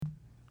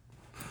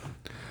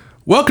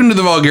Welcome to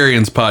the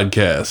Vulgarians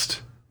podcast.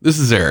 This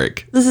is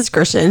Eric. This is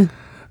Christian.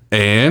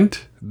 And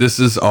this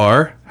is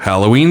our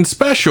Halloween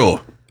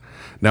special.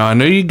 Now, I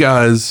know you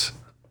guys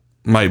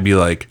might be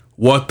like,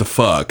 what the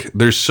fuck?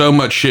 There's so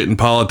much shit in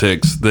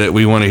politics that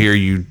we want to hear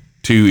you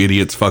two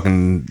idiots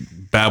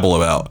fucking babble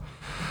about.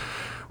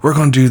 We're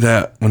going to do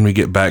that when we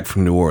get back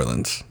from New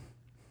Orleans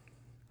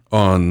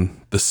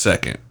on the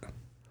 2nd.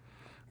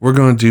 We're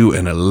going to do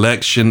an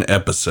election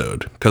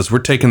episode because we're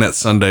taking that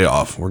Sunday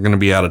off. We're going to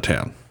be out of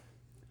town.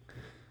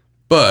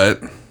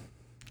 But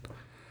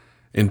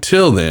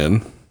until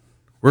then,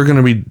 we're going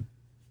to be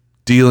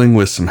dealing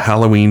with some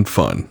Halloween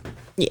fun.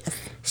 Yes.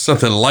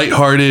 Something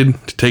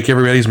lighthearted to take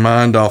everybody's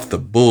mind off the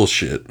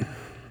bullshit.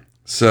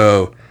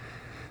 So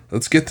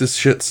let's get this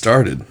shit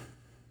started.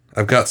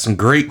 I've got some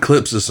great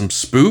clips of some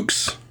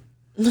spooks.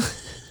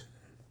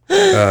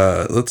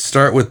 Let's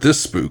start with this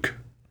spook.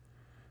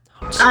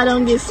 I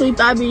don't get sleep,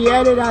 I be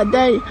at it all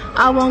day.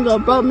 I won't go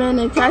broke, man,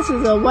 and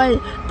cashes away.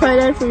 Pray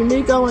that free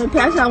Nico and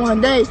pass out one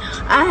day.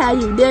 I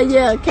had you there,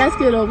 yeah,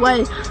 casket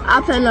away.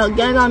 I play no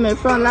game, I'm in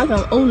front like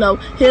I'm Uno.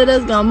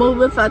 Hitters gon'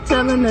 move if I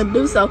tell them to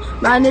do so.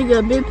 My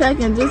nigga be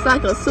packing just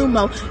like a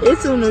sumo.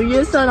 It's a new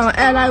year, so don't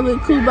act like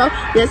with Kubo.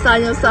 Yes, I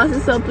am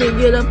saucy, so please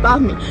get up off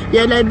me.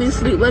 Yeah, they be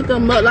sleep, wake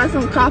them up like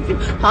some coffee.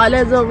 Hard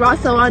as a rock,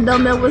 so I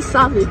don't mess with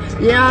softly.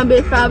 Yeah, I'm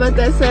big fat, but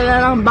they say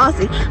that I'm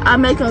bossy. I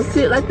make them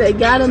sit like they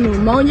got a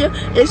pneumonia.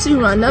 If she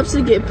run up,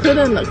 she get put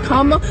in a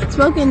coma.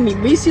 Smoking me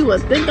beat, she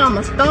would think I'm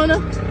a stoner.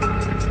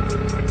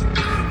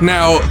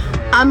 Now,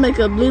 I make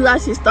her bleed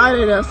like she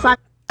started a fight.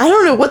 I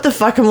don't know what the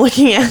fuck I'm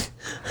looking at.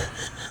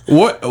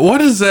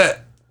 what is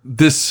that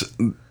this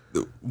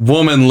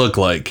woman look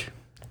like?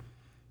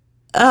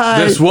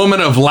 This woman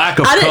of lack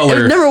of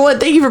color. Number one,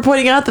 thank you for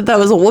pointing out that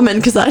was a woman,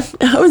 because I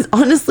was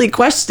honestly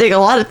questioning a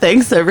lot of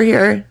things over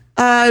here.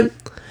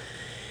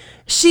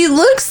 She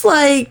looks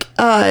like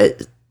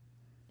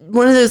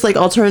one of those like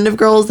alternative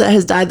girls that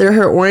has dyed their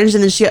hair orange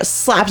and then she got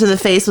slapped in the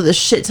face with a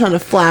shit ton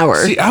of flour.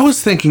 See, I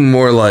was thinking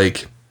more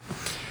like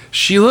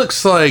she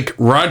looks like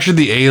Roger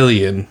the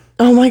Alien.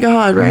 Oh my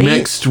god, right?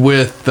 Mixed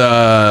with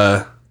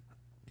from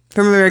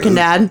American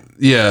Dad.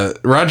 Yeah,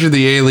 Roger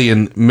the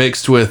Alien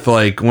mixed with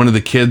like one of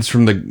the kids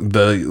from the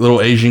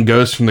little Asian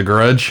ghost from The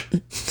Grudge.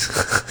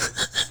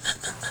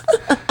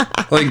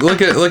 Like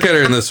look at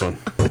her in this one.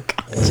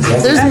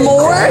 There's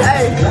more?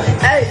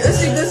 Hey, if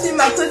she good see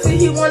my pussy,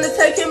 he wanna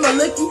take him a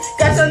lookie.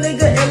 Got your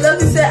nigga in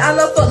love, he said I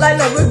love fuck like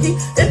no rookie.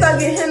 If I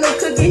get him no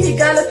cookie, he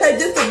gotta pay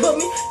just to book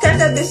me.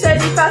 Catch that bitch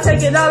shady, if I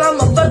take it out, I'm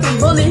a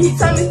fucking bully. He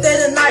told me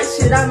stay the night,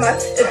 shit, I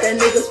might. If that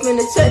nigga spin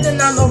the check, then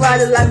I'ma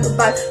ride it like a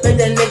bike. Make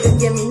that nigga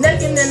give me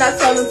neck, and then I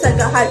tell him take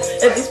a hike.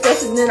 If he's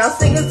special, then I'm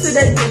singing to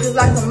that niggas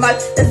like a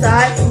mic. That's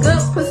alright, good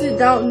pussy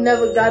don't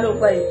never gotta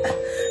wait.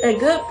 And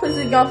good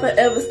pussy gon'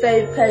 forever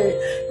stay paid.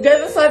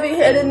 Gave him sloppy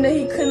head and then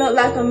he clean up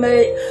like a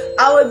maid.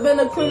 I always been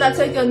a queen, I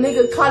take a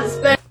nigga, call it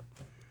spade.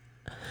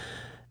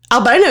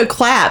 Albino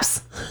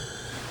claps.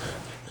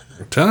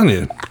 I'm telling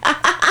you.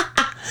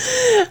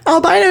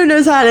 Albino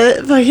knows how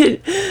to fucking...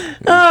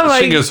 Oh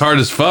my... She goes hard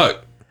as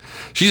fuck.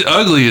 She's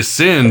ugly as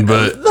sin,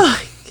 but...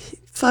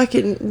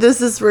 Fucking... This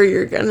is where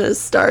you're gonna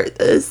start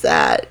this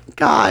at.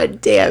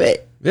 God damn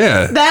it.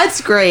 Yeah.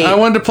 That's great. I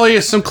wanted to play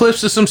you some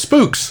clips of some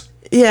spooks.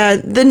 Yeah,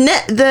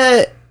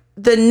 the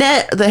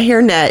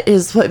hair net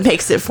is what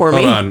makes it for me.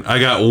 Hold on, I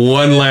got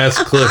one last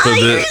clip of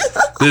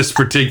this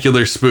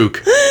particular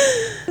spook.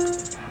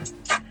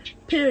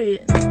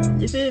 Period.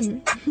 You feel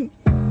me?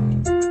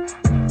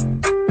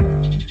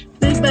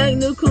 Big bag,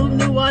 new coupe,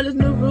 new waters,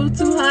 new roof.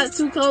 Too hot,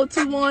 too cold,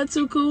 too warm,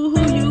 too cool.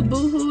 Who you,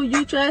 boo, who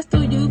you, trash to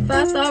you.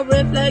 5-star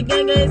red flag,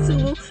 gang, gang,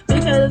 too.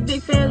 Big haters,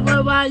 big fans,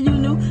 worldwide, you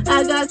knew.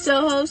 I got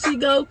your hoe, she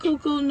go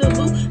cuckoo,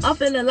 nibble. I'm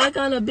feeling like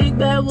I'm a big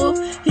bad wolf.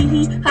 Hee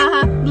hee,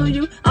 ha ha, blew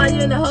you. Are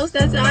you in the host,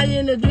 that's are you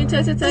in the dream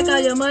test to take all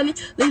your money?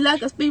 Leave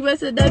like a speed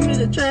racer, that me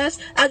the trash.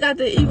 I got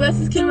the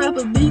E-Races, kid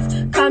rapper beats.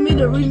 Call me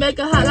the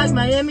remaker, hot like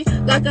Miami.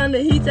 Like on the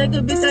heat, take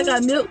a bitch, I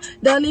got milk.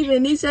 Don't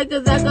even need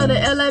shakers, I go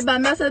to LA by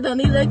myself, don't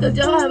need Lakers,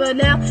 yo, have it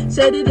now.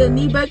 Shady the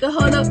knee breaker,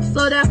 hold up,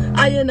 slow down.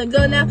 I in the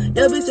gun now,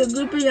 yo bitch a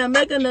groupie, I'm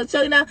making a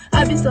choke now.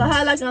 I be so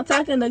high like I'm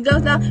talking to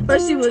ghosts now.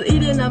 First she was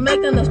eating, I'm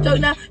making a stroke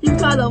now. You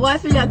call her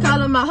wifey, I call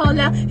her my hoe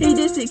now. He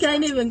just, he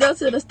can't even go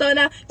to the store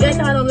now. Gang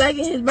caught him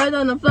lagging, his bird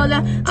on the floor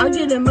now. I'm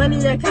getting money,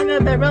 I can't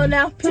get back road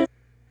now.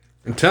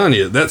 I'm telling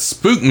you, that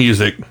spook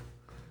music,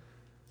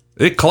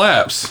 it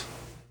claps.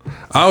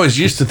 I always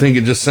used to think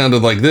it just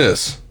sounded like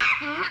this.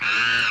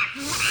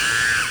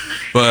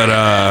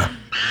 But,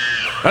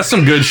 that's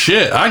some good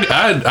shit.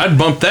 I'd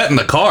bump that in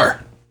the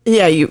car.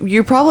 Yeah,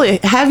 you probably...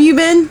 Have you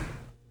been?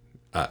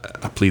 I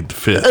plead the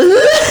fifth.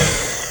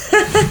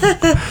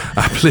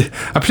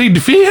 I plead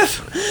the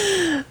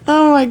fifth.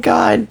 Oh my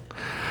god.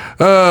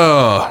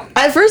 Oh.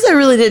 At first I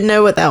really didn't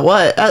know what that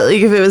was.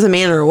 Like if it was a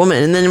man or a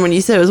woman. And then when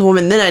you said it was a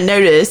woman, then I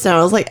noticed and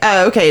I was like,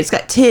 oh, okay, it's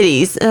got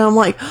titties. And I'm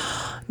like...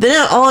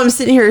 Then all I'm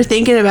sitting here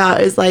thinking about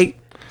is like,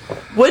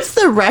 what's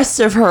the rest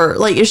of her?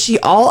 Like, is she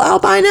all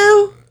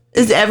albino?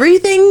 Is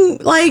everything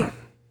like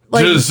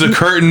Like, does the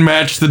curtain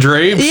match the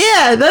drapes?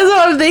 yeah, that's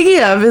what I'm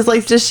thinking of. Is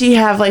like, does she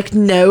have like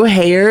no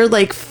hair?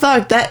 Like,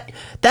 fuck that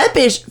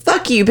bitch.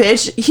 Fuck you,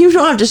 bitch. You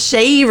don't have to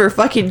shave or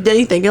fucking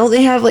anything. You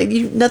only have like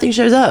nothing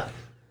shows up.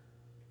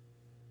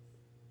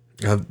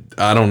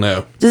 I don't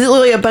know. Does it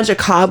look like a bunch of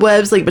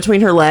cobwebs like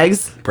between her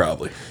legs?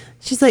 Probably.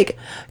 She's like,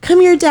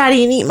 "Come here,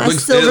 daddy, and eat my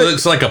silver." It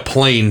looks like a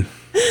plane.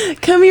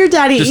 Come here,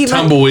 daddy. Just eat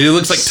tumbleweed. It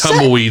looks like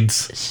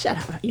tumbleweeds. Shut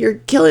up! You're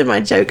killing my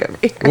joke over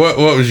here. What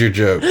was your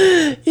joke?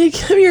 Yeah,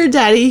 come here,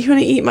 daddy. You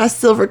want to eat my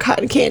silver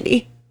cotton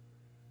candy?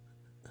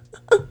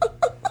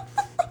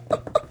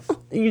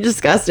 You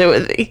disgusted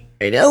with me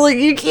right now. Like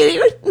you can't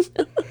even.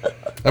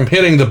 I'm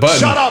hitting the button.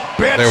 Shut up,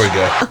 bitch! There we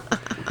go.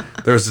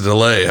 There was a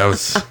delay.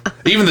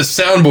 Even the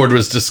soundboard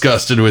was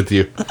disgusted with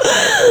you.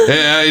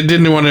 I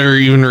didn't want to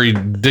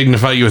even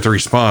dignify you with a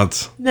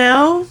response.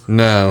 No.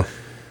 No.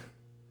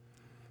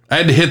 I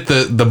had to hit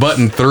the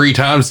button 3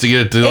 times to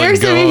get it to Eric's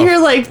go over off. here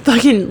like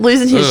fucking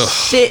losing his Ugh.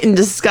 shit and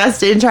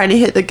disgusted and trying to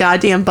hit the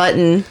goddamn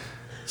button.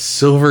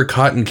 Silver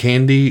cotton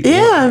candy.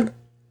 Yeah.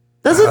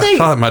 That's what I they.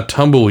 thought my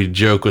tumbleweed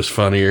joke was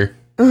funnier.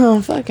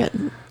 Oh, fuck it. I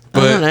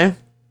But- don't know.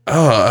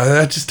 Oh,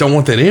 I just don't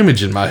want that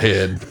image in my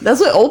head.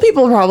 That's what old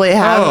people probably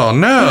have. Oh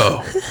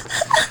no.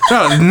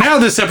 No, now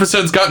this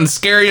episode's gotten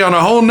scary on a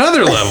whole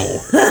nother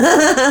level.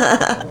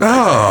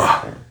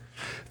 Oh.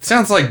 It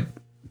sounds like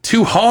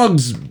 2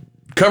 hogs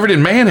covered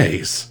in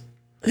mayonnaise.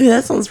 Ooh,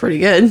 that sounds pretty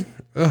good.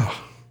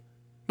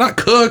 Not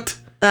cooked.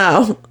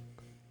 Oh.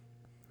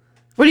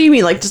 What do you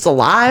mean? Like just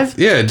alive?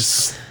 Yeah,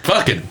 just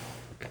fucking.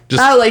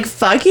 Just Oh, like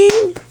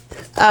fucking?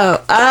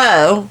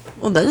 Oh.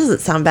 Well, that doesn't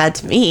sound bad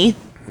to me.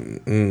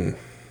 It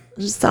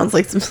just sounds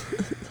like some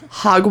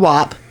hog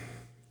wop.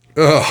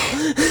 What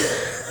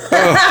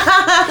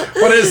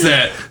is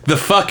that? The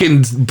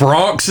fucking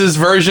Bronx's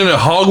version of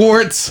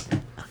Hogwarts?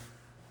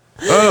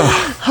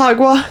 Hog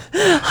wop?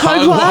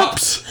 Hog wop?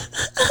 Hogwops?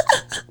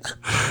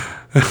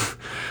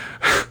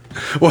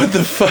 What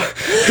the fuck?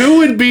 Who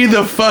would be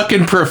the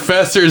fucking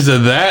professors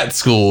of that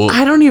school?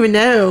 I don't even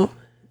know.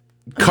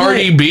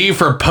 Cardi B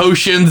for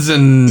potions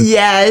and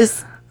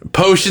Yes.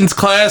 potions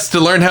class to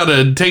learn how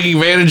to take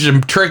advantage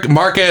of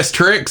mark ass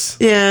tricks.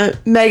 Yeah.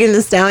 Megan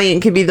the Stallion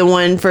could be the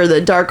one for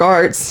the dark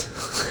arts.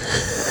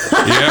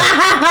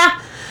 Yeah.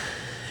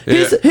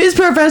 Yeah. Who's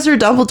Professor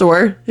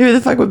Dumbledore? Who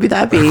the fuck would be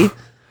that be?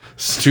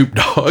 Snoop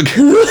Dogg.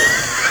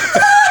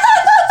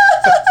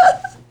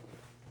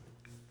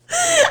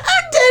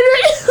 I'm dead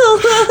right now.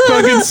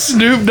 Fucking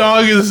Snoop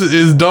Dogg is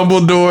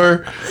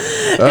Dumbledore.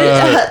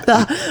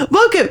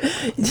 Welcome.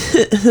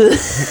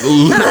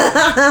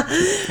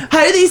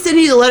 How do they send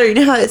you the letter? You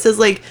know how it says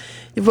like,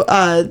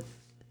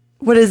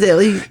 what is it?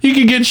 Like, You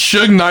could get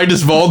Suge Knight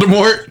as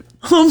Voldemort.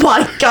 oh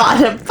my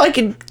god, I'm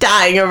fucking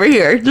dying over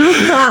here.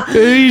 And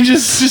he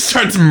just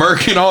starts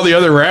murking all the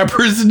other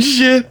rappers and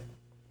shit.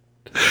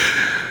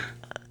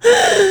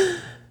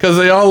 Because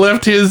they all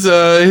left his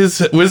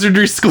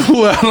wizardry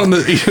school out on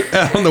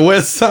the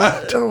west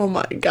side. Oh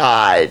my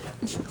god.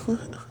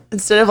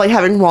 Instead of like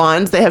having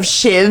wands, they have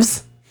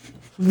shivs.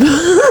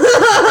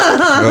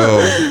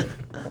 Oh.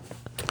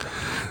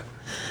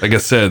 Like I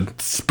said,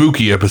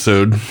 spooky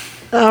episode.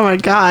 Oh my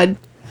god.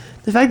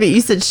 The fact that you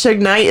said Suge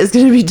Knight is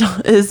gonna be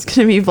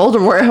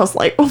Voldemort, I was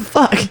like, oh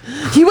fuck,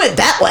 he went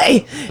that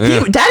way.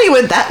 Yeah. Daddy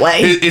went that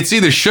way. It's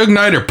either Suge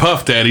Knight or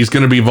Puff Daddy's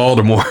going to be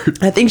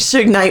Voldemort. I think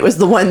Suge Knight was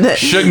the one that.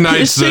 Suge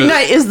Knight's Suge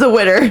Knight is the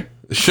winner.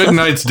 Suge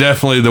Knight's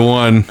definitely the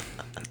one.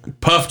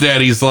 Puff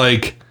Daddy's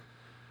like,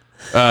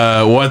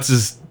 what's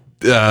his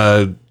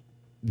Draco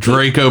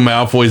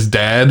Malfoy's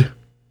dad?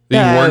 He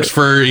works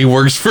for.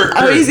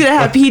 Oh, he's gonna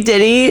have P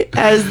Diddy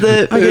as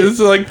the. It's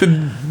like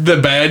the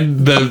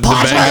bad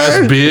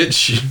guy's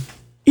bitch.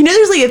 You know,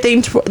 there's like a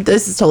thing.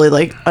 This is totally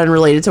like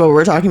unrelated to what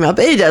we're talking about,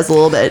 but it does a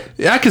little bit.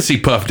 Yeah, I can see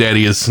Puff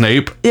Daddy as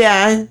Snape.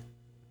 Yeah.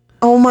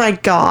 Oh my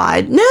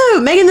god. No,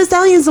 Megan the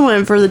Stallion's the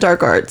one for the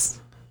dark arts.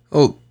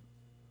 Oh,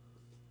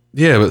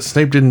 yeah, but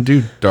Snape didn't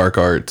do dark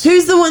arts.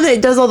 Who's the one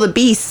that does all the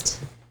beasties?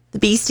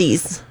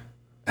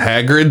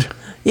 Hagrid.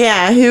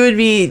 Yeah, who would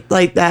be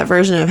like that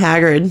version of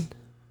Hagrid?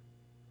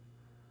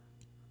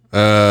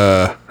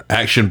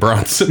 Action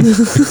Bronson.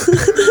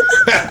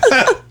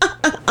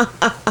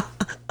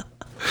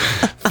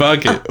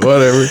 Fuck it,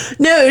 whatever.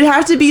 No, it'd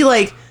have to be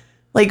like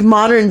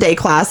modern day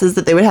classes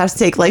that they would have to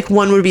take. Like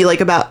one would be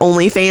like about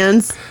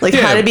OnlyFans, like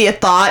Yeah. how to be a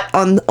thought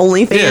on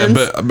OnlyFans. Yeah,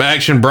 but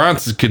Action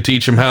Bronson could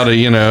teach him how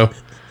to,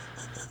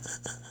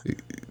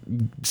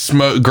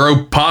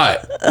 grow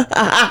pot.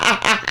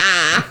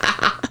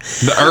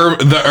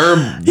 The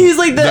herb. He's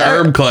like the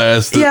herb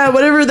class. Yeah,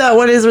 whatever that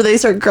one is where they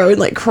start growing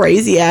like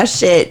crazy ass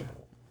shit.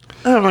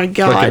 Oh my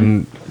god.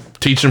 Fucking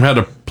teach him how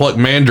to pluck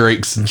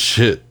mandrakes and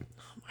shit.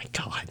 Oh my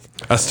god.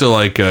 I still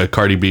like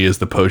Cardi B as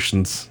the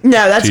potions. No,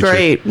 that's teacher.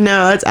 great.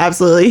 No, that's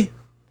absolutely.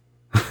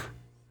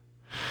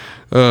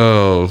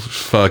 Oh,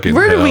 fucking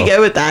Where did hell. we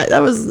go with that? That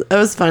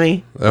was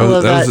funny. I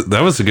love that.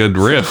 That was a good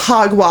riff.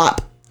 Hog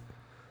wop.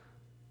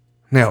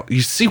 Now,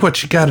 you see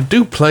what you gotta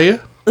do,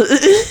 player.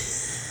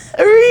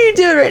 What are you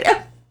doing right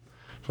now?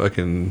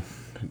 Fucking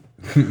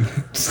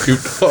Snoop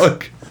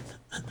Dogg.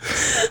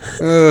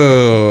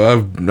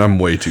 Oh, I'm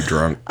way too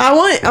drunk. I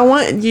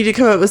want you to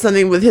come up with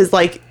something with his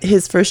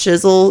for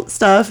shizzle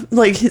stuff,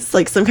 like it's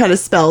like some kind of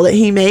spell that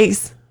he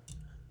makes.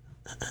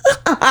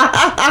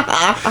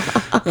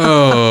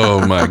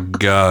 Oh my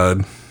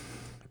god,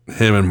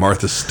 him and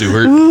Martha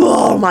Stewart.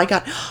 Oh my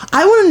god,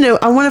 I want to know.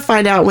 I want to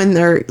find out when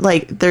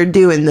they're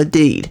doing the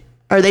deed.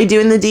 Are they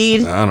doing the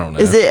deed? I don't know.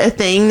 Is it a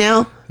thing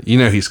now? You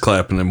know he's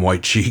clapping them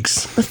white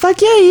cheeks. The fuck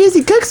yeah, he is.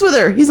 He cooks with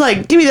her. He's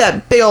like, give me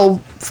that big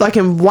old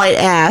fucking white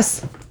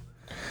ass.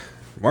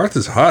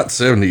 Martha's hot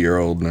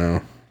 70-year-old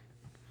now.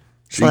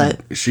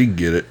 She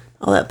get it.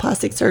 All that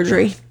plastic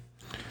surgery.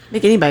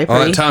 Make anybody All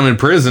pretty. that time in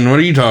prison. What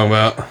are you talking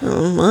about?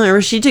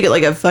 Whatever. She took it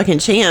like a fucking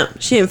champ.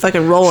 She didn't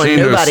fucking roll on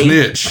nobody. No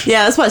snitch.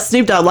 Yeah, that's why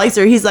Snoop Dogg likes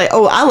her. He's like,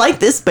 oh, I like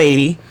this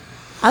baby.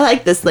 I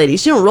like this lady.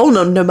 She don't roll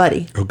on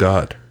nobody. Oh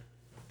God.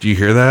 Do you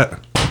hear that?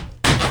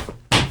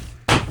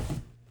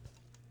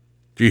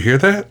 Do you hear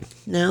that?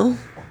 No.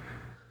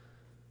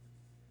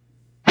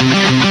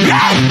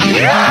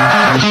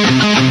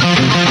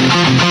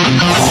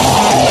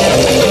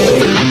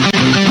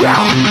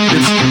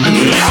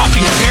 It's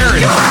fucking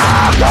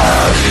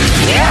Karen.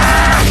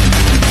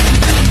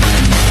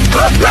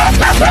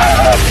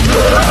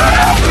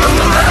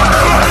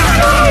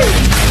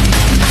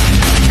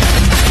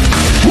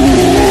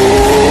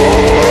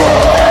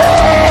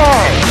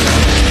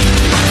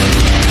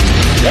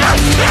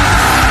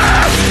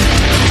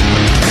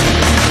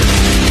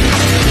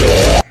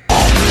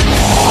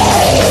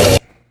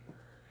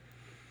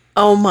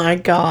 Oh my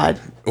God.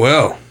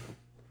 Well,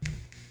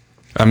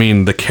 I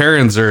mean, the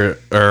Karens are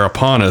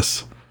upon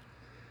us.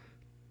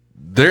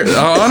 They're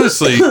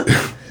honestly,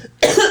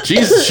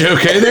 Jesus, you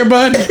okay there,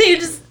 bud? You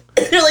just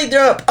really threw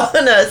up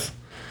on us.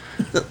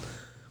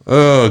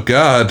 Oh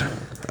God.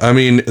 I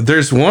mean,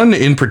 there's one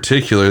in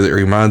particular that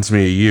reminds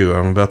me of you.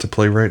 I'm about to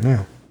play right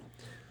now.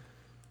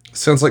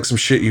 Sounds like some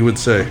shit you would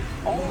say. You're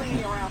the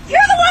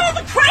one with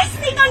the Christ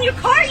thing on your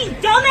car, you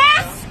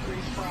dumbass!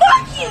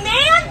 Fuck you,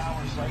 man!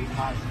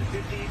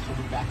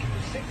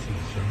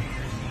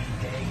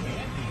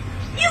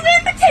 You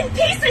impotent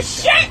piece of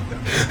shit!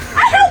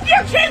 I hope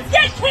your kids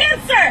get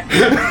cancer!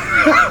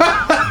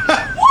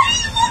 What are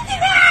you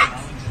looking at?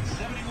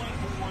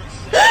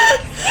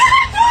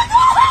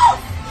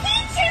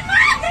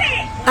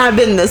 I've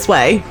been this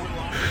way.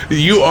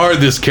 You are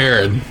this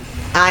Karen.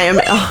 I am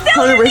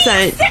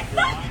 100%. Is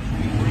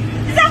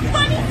that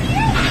funny to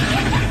you?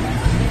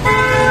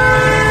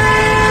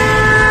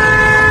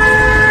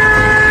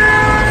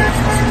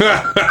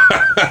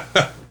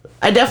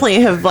 I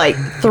definitely have like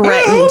I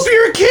threatened. hope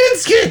your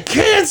kids get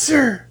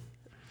cancer.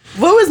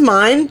 What was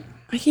mine?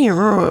 I can't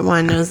remember what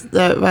mine was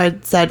that I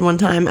said one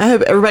time. I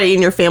hope everybody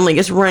in your family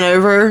gets run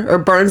over or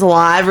burns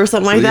alive or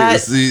something like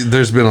that. See,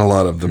 there's been a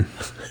lot of them.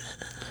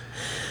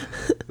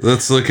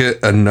 Let's look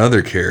at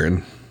another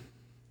Karen.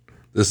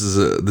 This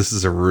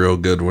is a real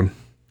good one.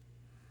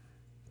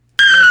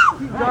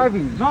 Keep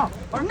driving. No,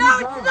 No, it's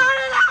not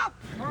enough!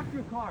 park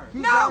your car.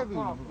 Keep No. driving.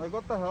 Like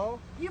what the hell?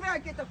 You better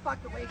get the fuck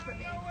away from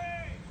me.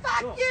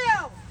 Fuck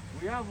you!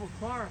 We have a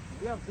car.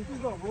 This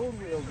is a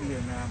roadway over here,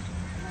 man.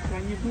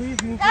 Can you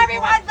please move?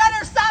 Everyone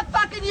better stop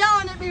fucking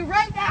yelling at me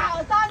right now.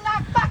 It's I'm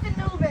not fucking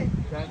moving.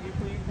 Can you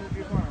please move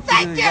your car?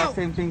 Thank Do the you. exact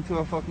same thing to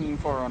a fucking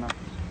Forerunner.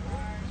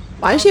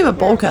 Why does she have a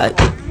bowl cut?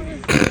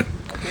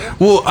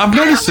 Well, I've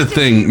noticed a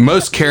thing.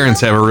 Most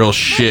Karens have a real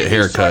shit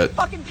haircut.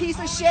 Fucking piece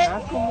of shit.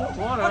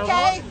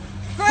 Okay?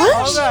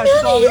 Why is she mad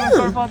at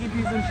him?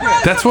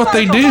 That's what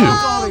they do.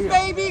 Balls,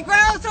 baby, grow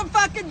some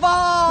fucking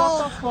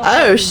balls.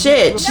 Oh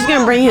shit, she's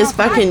gonna bring his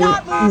fucking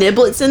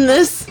niblets in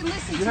this?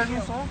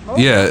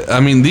 Yeah, I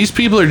mean, these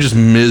people are just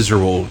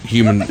miserable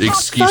human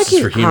excuses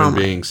for human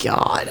beings.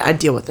 God, I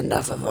deal with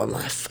enough of them.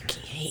 I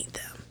fucking hate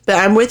them. But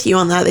I'm with you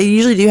on that. They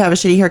usually do have a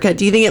shitty haircut.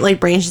 Do you think it like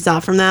branches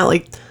out from that?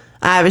 Like,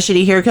 I have a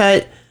shitty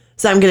haircut,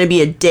 so I'm gonna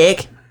be a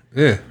dick?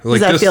 Yeah, like Does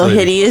that this feel lady.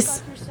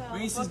 hideous?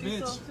 Racist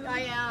bitch. I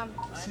am.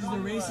 She's a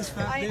racist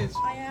fat bitch.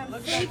 I am.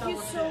 Thank you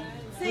so.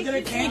 Look at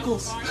her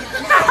cankles.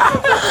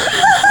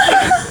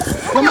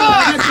 Come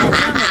on.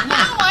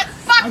 What?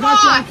 Fuck I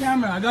got you on off.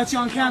 camera. I got you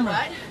on camera.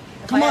 What?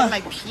 Come I had on.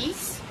 my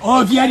piece.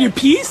 Oh, if you had your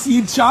piece,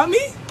 you'd shot me?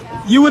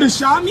 You would have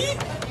shot me?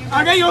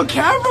 I got you on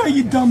camera,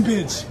 you dumb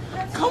bitch.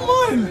 Come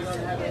on.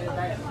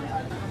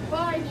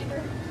 Bye.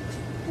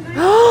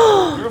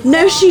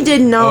 No, she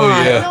did not. Oh,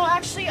 yeah. No,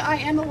 actually, I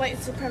am a white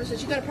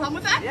supremacist. You got a problem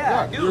with that?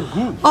 Yeah.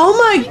 Oh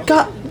my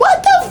god,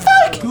 what the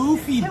fuck?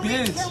 Goofy Can we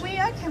bitch.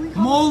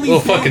 call Moly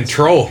Little bitch. fucking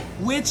troll.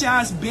 Witch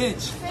ass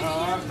bitch.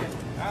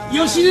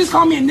 Yo, she just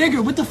called me a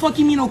nigger. What the fuck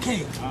you mean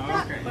okay?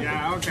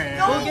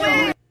 Go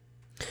away.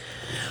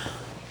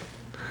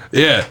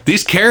 Yeah,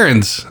 these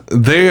Karens,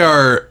 they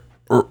are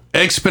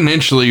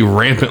exponentially,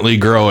 rampantly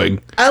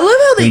growing. I love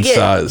how they In get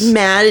size.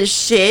 mad as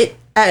shit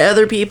at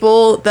other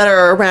people that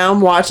are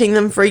around watching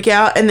them freak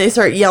out, and they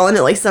start yelling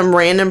at like some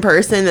random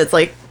person that's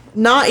like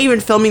not even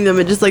filming them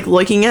and just like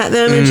looking at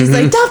them, and she's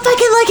like, "Don't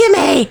fucking look at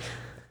me."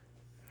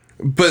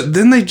 But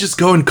then they just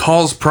go and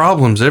cause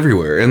problems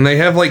everywhere, and they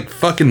have like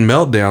fucking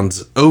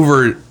meltdowns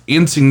over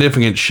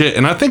insignificant shit.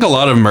 And I think a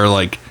lot of them are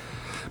like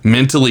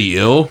mentally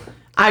ill.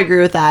 I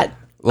agree with that.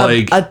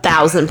 Like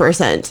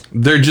 1,000%.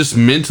 They're just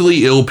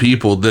mentally ill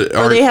people that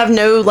Or are. they have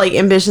no like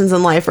ambitions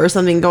in life or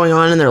something going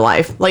on in their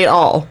life, like at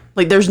all.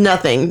 Like there's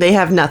nothing. They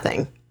have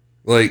nothing.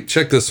 Like,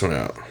 check this one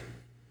out.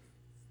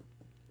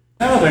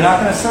 No, they're not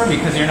going to serve you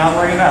because you're not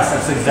wearing a mask.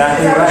 That's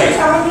exactly right.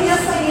 telling me?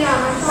 Yes, I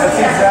am. That's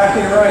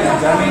exactly right,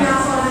 you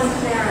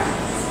dummy.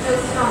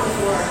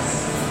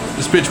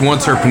 This bitch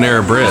wants her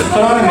Panera bread.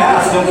 Put on a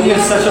mask. Don't be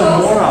such a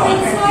moron.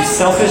 You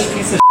selfish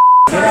piece of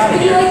shit. Get out of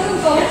here.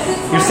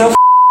 You're so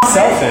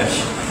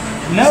selfish.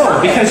 No,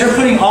 because you're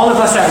putting all of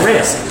us at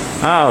risk.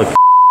 Oh,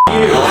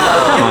 you.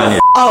 Come on, you.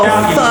 Oh,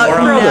 fuck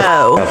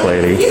no.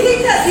 Lady. You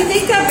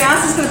think that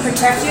mask is going to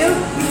protect you?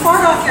 You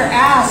fart off your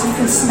ass. You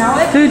can smell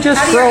it. Dude,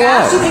 just out of grow your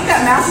ass. up. You think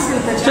that mask is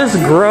going to protect Just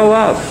you? grow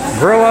up.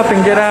 Grow up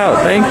and get out.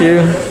 Thank you.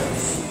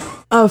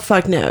 Oh,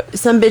 fuck no.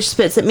 Some bitch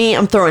spits at me,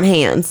 I'm throwing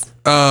hands.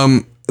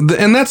 And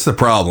that's the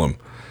problem.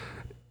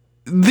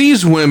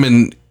 These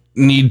women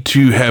need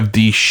to have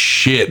the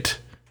shit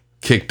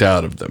kicked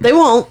out of them. They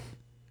won't.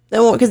 They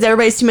won't because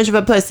everybody's too much of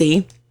a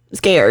pussy. I'm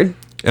scared.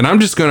 And I'm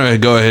just going to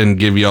go ahead and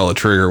give y'all a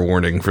trigger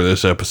warning for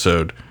this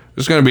episode.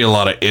 There's going to be a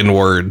lot of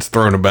N-words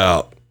thrown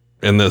about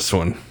in this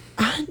one.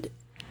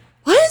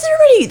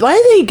 Why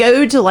do they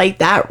go to like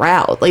that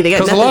route? Like they got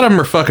Because a nothing. lot of them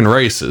are fucking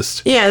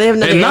racist. Yeah, they have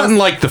nothing And not else. in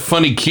like the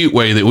funny, cute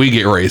way that we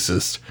get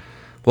racist.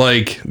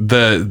 Like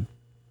the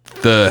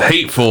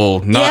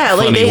hateful, not yeah,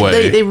 like funny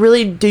way. they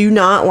really do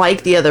not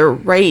like the other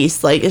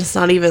race. Like it's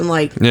not even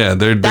like yeah,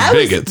 they're that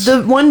bigots. was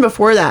the one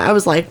before that. I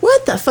was like,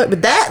 what the fuck?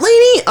 But that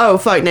lady? Oh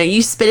fuck no!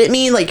 You spit at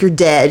me like you're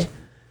dead.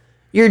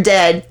 You're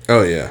dead.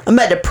 Oh, yeah. I'm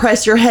about to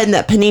press your head in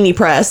that panini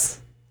press.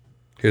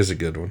 Here's a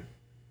good one.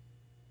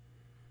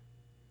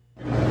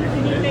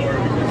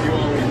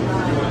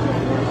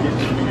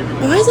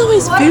 Why is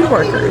always food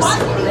workers?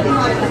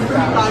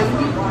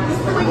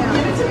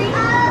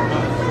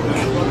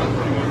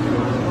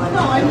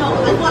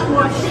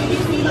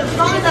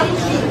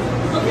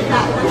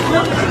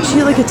 Is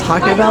she like a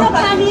Taco Bell?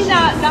 I need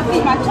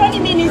nothing but 20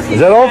 minutes. Is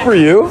that all for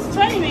you?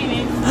 20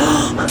 minutes.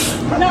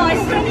 No,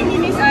 it's 20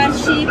 minutes and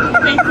she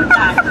pays the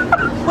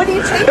time. What do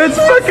you take? It's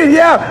fucking,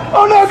 yeah.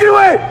 Oh no, get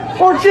away.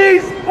 More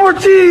cheese. More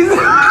cheese.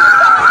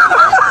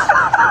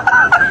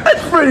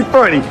 That's pretty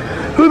funny.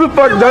 Who the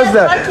fuck does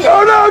that?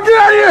 Oh no, get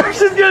out of here.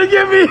 She's gonna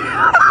get me.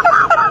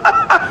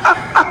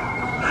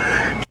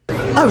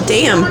 Oh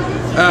damn!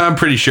 I'm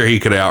pretty sure he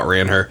could have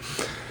outran her.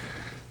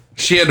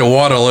 She had to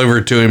waddle over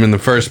to him in the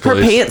first Her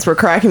place. pants were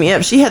cracking me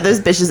up. She had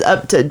those bitches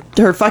up to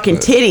her fucking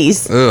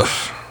titties. Ugh.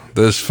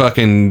 Those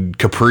fucking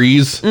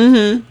capris.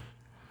 Mm-hmm.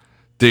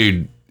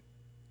 Dude,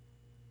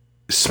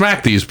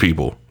 smack these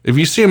people. If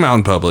you see them out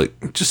in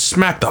public, just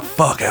smack the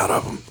fuck out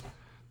of them.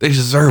 They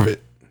deserve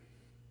it.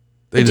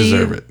 They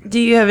deserve it. Do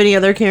you have any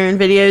other Karen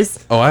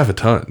videos? Oh, I have a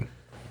ton.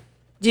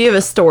 Do you have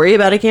a story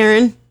about a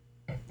Karen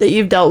that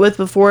you've dealt with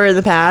before in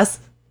the past?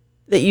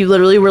 That you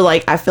literally were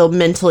like, I feel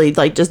mentally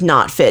like just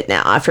not fit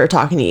now after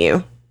talking to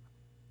you.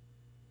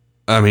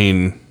 I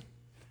mean,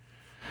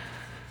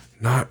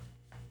 not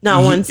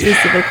one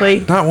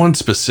specifically. Not one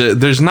specific.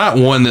 There's not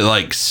one that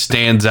like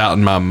stands out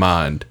in my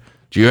mind.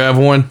 Do you have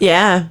one?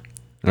 Yeah.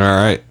 All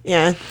right.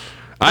 Yeah.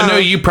 I know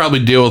you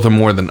probably deal with them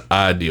more than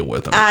I deal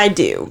with them. I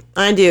do.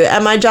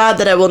 At my job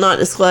that I will not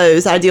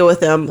disclose, I deal with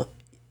them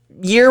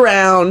year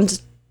round,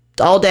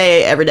 all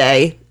day, every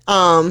day.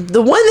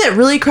 The one that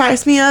really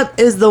cracks me up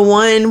is the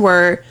one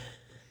where,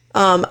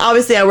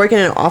 obviously I work in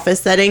an office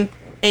setting,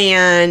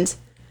 and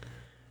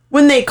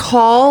when they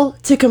call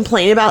to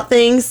complain about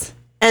things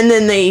and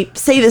then they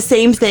say the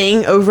same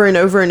thing over and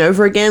over and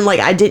over again, like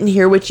I didn't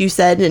hear what you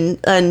said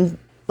and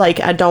like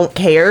I don't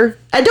care,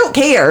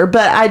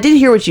 but I did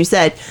hear what you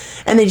said,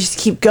 and they just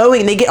keep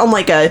going. They get on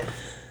like a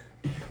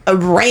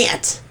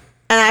rant.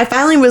 And I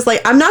finally was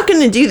like, I'm not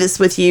going to do this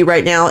with you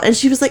right now. And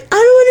she was like, I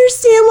don't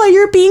understand why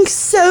you're being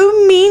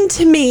so mean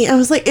to me. I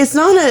was like, it's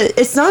not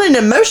an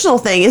emotional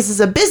thing. This is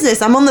a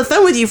business. I'm on the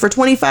phone with you for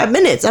 25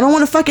 minutes. I don't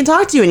want to fucking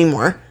talk to you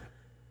anymore.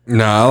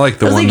 No, I like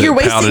the I was one like, you're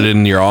that pouted wasting-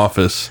 in your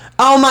office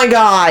Oh my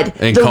God.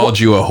 and called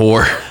you a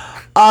whore.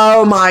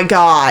 Oh my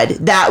God.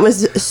 That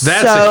was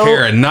That's a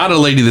Karen, not a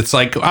lady that's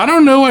like, I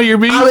don't know why you're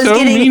being so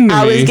mean to me.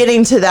 I was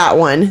getting to that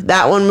one.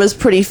 That one was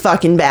pretty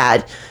fucking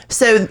bad.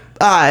 So,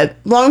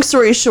 long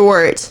story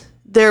short,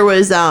 there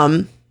was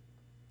a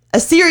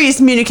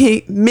serious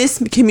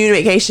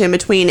miscommunication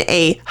between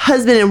a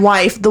husband and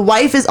wife. The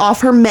wife is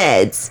off her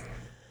meds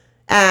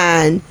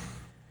and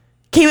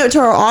came up to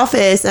our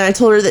office, and I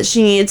told her that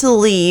she needed to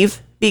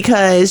leave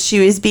because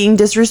she was being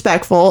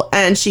disrespectful,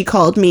 and she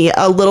called me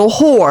a little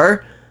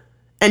whore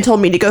and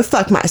told me to go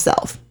fuck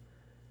myself.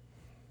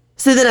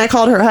 So then I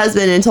called her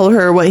husband and told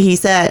her what he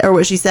said or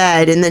what she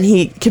said. And then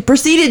he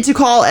proceeded to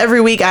call every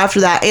week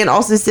after that and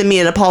also send me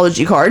an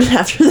apology card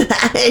after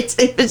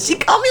that. But she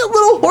called me a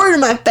little whore in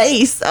my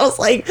face. I was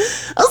like,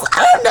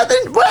 I have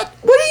nothing. What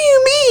do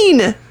you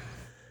mean?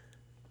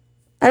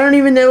 I don't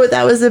even know what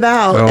that was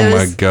about. Oh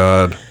my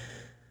God.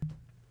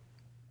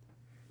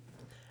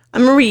 I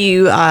remember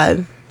you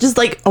just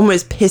like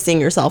almost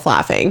pissing yourself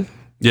laughing.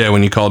 Yeah,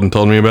 when you called and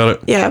told me about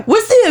it. Yeah.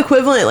 What's the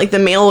equivalent, like the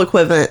male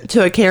equivalent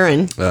to a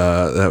Karen?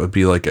 That would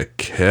be like a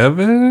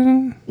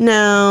Kevin?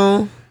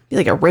 No. Be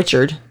like a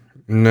Richard.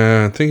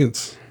 No, I think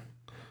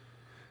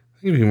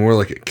it'd be more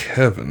like a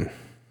Kevin.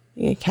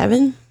 Yeah,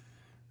 Kevin?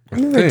 I've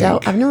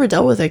never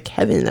dealt with a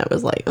Kevin that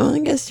was like, oh, I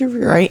guess you're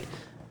right.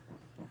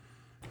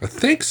 I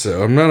think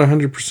so. I'm not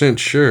 100%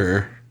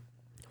 sure.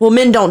 Well,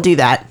 men don't do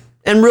that.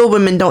 And real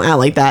women don't act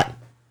like that.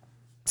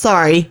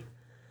 Sorry.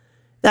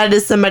 That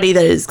is somebody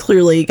that has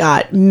clearly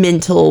got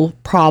mental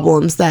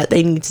problems that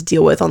they need to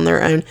deal with on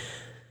their own.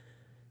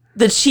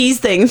 The cheese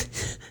thing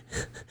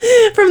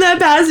from that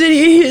past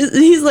video,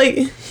 he's like,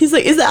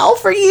 is that all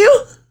for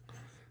you?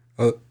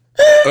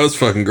 That was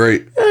fucking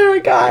great. Oh my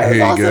God. Here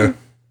you Awesome. go.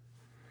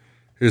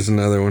 Here's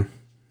another one.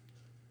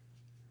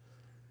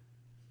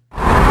 You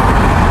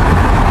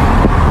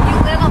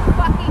little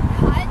fucking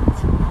cunt.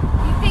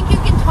 You think you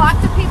can talk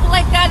to people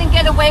like that and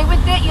get away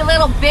with it, you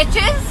little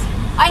bitches?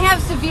 I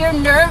have severe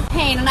nerve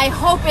pain and I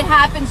hope it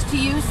happens to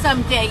you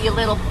someday, you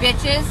little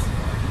bitches.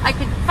 I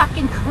could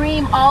fucking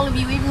cream all of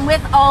you even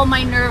with all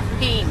my nerve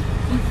pain.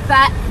 You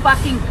fat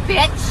fucking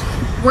bitch.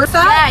 We're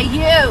fat? Yeah,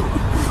 you.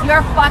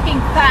 You're fucking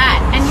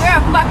fat and you're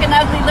a fucking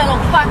ugly little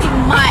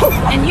fucking mutt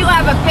and you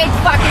have a big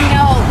fucking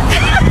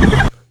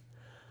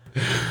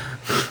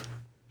nose.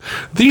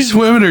 These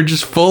women are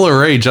just full of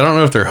rage. I don't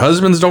know if their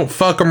husbands don't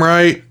fuck them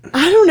right.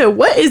 I don't know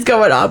what is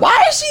going on.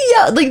 Why is she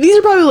yelling? Like, these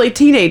are probably like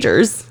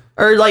teenagers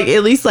or like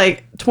at least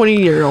like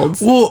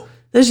 20-year-olds. Well,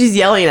 that she's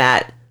yelling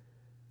at.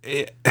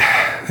 You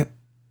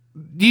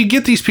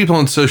get these people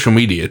on social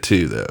media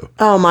too, though.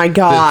 Oh my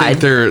God. They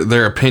think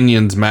their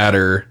opinions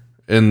matter,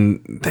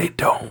 and they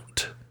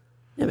don't.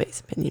 Nobody's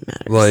opinion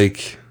matters.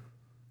 Like,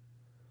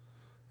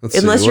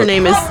 unless your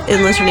name is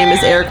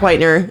Eric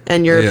Whitener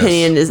and your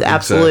opinion is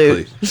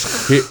absolute.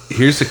 Exactly.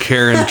 Here's a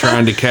Karen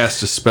trying to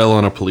cast a spell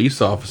on a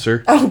police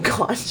officer. Oh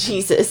God,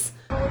 Jesus.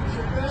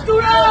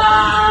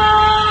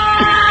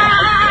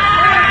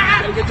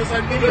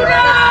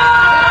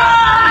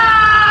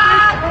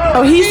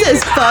 Oh, he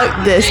says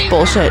fuck this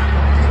bullshit.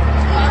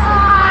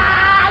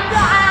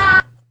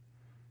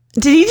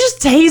 Did he just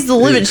tase the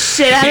living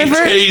shit out of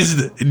her? He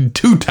tased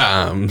 2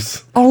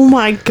 times. Oh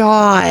my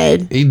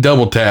God. He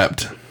double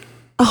tapped.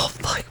 Oh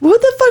fuck. What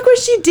the fuck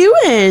was she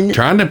doing?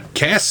 Trying to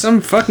cast some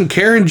fucking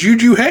Karen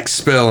Juju hex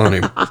spell on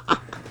him.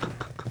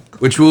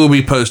 Which we'll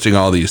be posting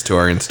all these to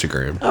our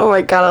Instagram. Oh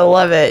my God, I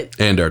love it.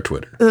 And our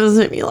Twitter. Those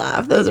make me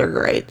laugh. Those are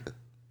great.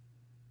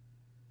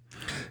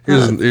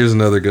 Here's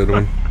another good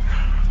one.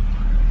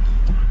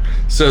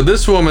 So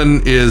this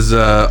woman is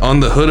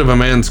on the hood of a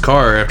man's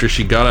car after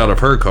she got out of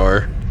her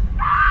car.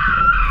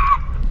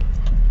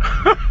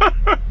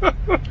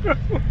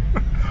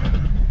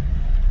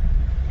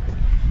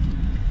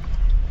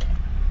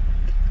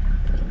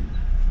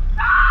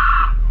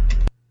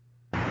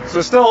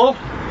 So still,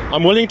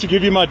 I'm willing to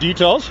give you my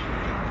details.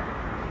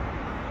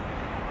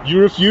 You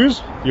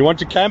refuse? You want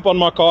to camp on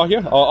my car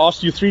here? I'll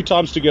ask you 3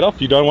 times to get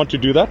off. You don't want to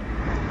do that?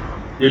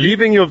 You're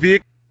leaving your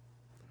vehicle.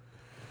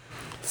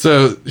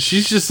 So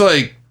she's just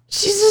like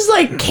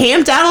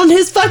camped out on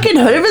his fucking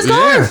hood of his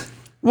car. Yeah.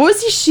 What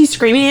was she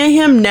screaming at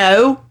him?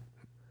 No.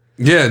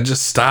 Yeah,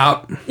 just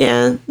stop.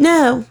 Yeah.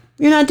 No.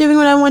 You're not doing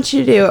what I want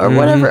you to do, or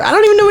whatever. I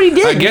don't even know what he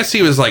did. I guess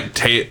he was like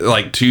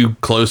too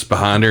close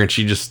behind her, and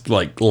she just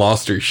like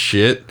lost her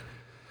shit.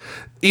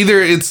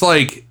 Either it's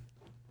like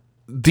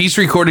these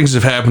recordings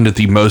have happened at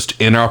the most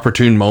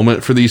inopportune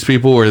moment for these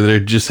people, where they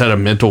just had a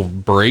mental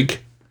break,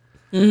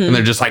 and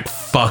they're just like,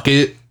 "Fuck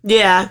it."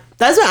 Yeah,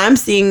 that's what I'm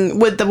seeing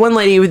with the one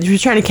lady who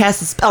was trying to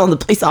cast a spell on the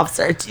police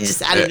officer. She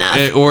just had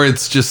enough. Or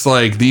it's just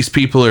like these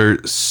people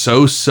are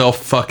so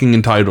self-fucking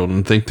entitled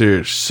and think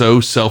they're so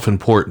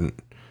self-important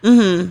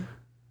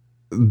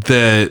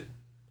that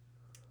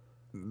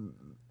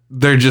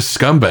they're just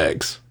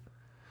scumbags.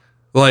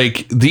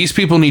 Like, these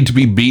people need to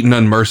be beaten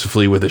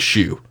unmercifully with a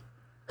shoe.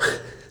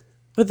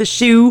 With a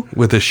shoe?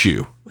 With a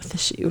shoe. With a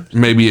shoe.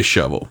 Maybe a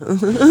shovel.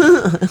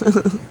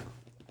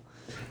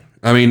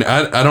 I mean,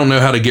 I don't know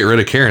how to get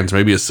rid of Karens.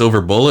 Maybe a silver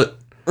bullet?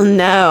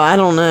 No, I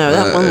don't know.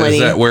 That one lady.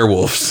 Is that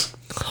werewolves?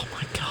 Oh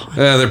my God.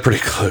 Yeah, they're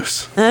pretty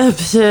close. You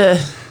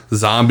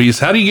Zombies.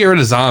 How do you get rid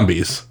of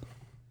zombies?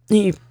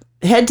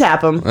 head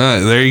tap them.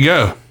 There you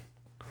go.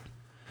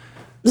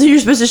 So you're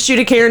supposed to shoot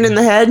a Karen in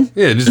the head?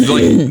 Yeah, just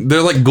like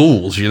they're like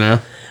ghouls, you know?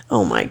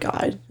 Oh my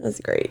God. That's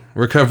great.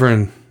 We're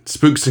covering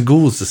spooks and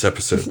ghouls this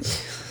episode.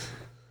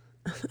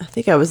 I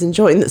think I was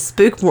enjoying the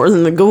spook more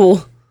than the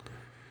ghoul.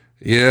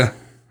 Yeah.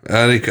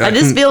 I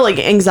just feel like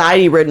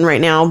anxiety ridden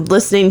right now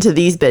listening to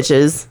these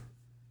bitches.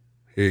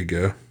 Here you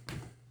go.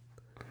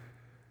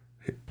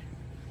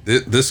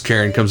 This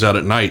Karen comes out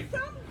at night.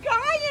 Some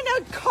guy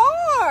in a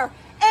car,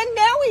 and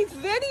now he's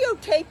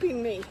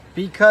videotaping me.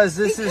 Because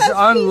this is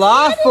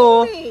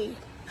unlawful. Ma'am, he's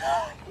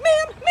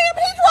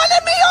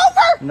running me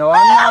over. No,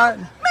 I'm not.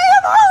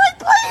 Ma'am, hurry,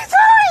 please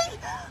hurry.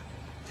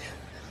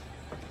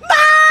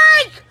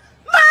 Mike!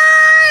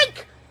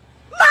 Mike!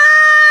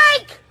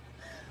 Mike!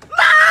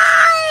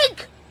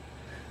 Mike!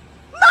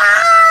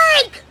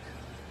 Mike!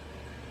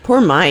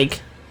 Poor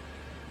Mike.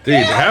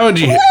 Dude, how would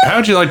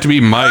you like to be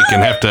Mike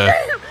and have to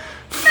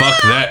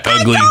fuck that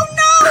ugly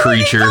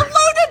creature? He's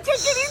a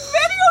ticket. He's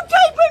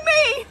videotaping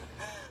me.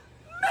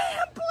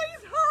 Man,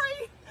 please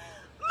hurry.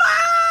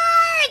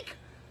 Mike!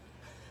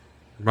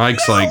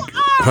 Mike's like,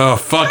 oh,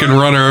 fucking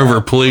run her over,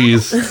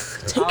 please.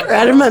 Take her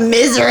out of my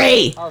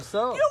misery. How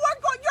so? You're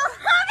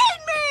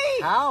hurting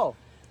me. How?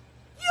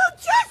 You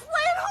just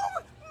ran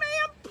home.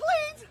 Man,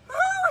 please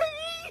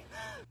hurry.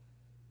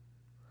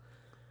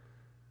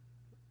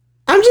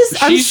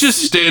 She's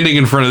just standing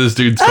in front of this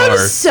dude's car. I'm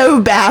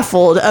so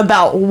baffled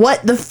about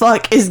what the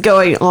fuck is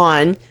going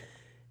on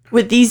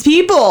with these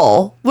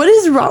people. What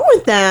is wrong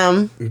with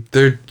them?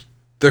 They're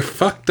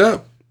fucked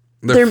up.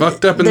 They're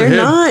fucked up in the head. They're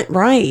not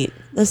right.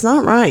 That's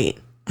not right.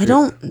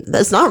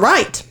 That's not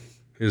right.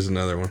 Here's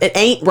another one. It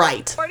ain't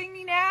right. Recording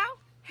me now?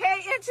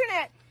 Hey,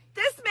 internet.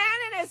 This man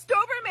and his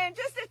Doberman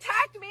just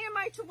attacked me and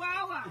my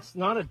Chihuahua. It's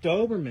not a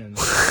Doberman.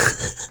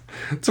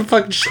 It's a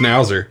fucking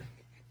schnauzer.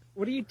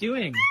 What are you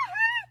doing? He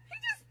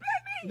just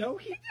bit me. No,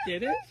 he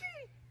didn't.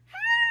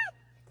 Help!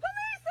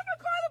 Police! Someone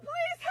call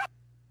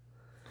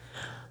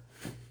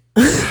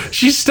the police!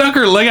 She stuck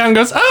her leg out and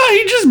goes,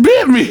 he just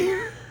bit me.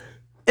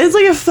 It's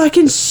like a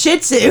fucking Shih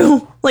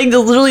Tzu. Like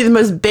literally the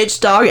most bitch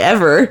dog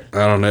ever.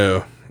 I don't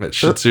know. That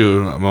Shih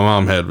Tzu my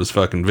mom had was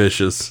fucking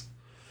vicious.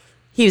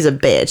 He was a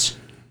bitch.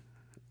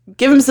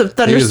 Give him some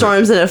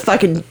thunderstorms and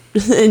fucking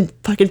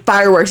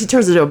fireworks. He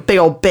turns into a big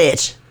old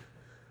bitch.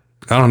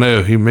 I don't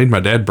know. He made my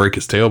dad break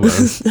his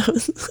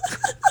tailbone.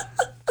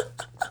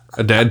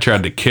 My dad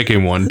tried to kick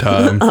him one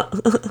time.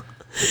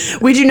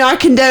 We do not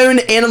condone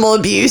animal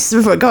abuse.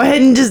 Go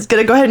ahead and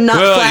not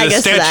flag the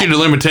us for that. statute of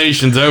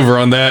limitations over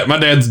on that. My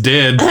dad's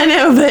dead. I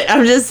know, but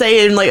I'm just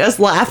saying, like, us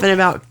laughing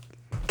about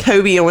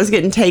Kobe and was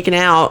getting taken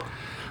out.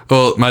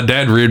 Well, my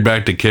dad reared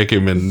back to kick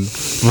him and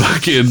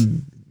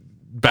fucking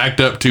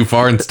backed up too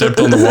far and stepped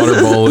on the water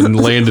bowl and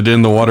landed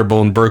in the water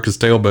bowl and broke his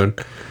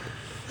tailbone.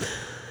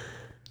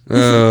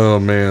 Oh,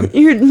 man.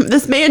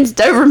 This man's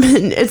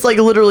Doberman. It's like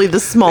literally the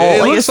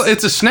small. It's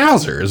a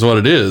schnauzer is what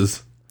it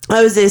is.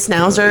 Oh, is it a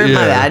schnauzer? Yeah.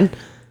 My bad.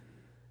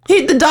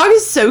 The dog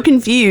is so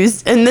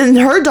confused. And then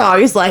her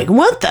dog is like,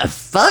 what the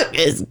fuck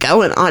is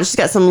going on? She's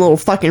got some little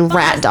fucking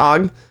rat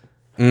dog.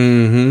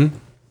 Mm-hmm.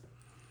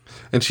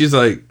 And she's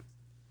like,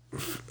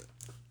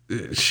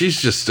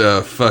 she's just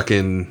a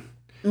fucking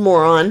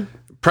moron.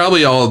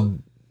 Probably all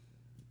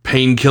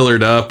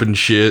painkillered up and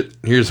shit.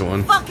 Here's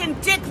one. Fucking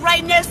dick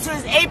right next to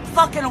his ape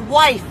fucking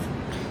wife.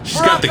 She's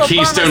got the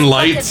Keystone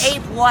Lights.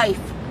 Ape wife.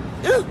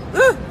 Ooh,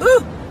 ooh,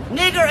 ooh.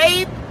 Nigger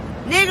ape.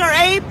 Nigger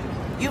ape.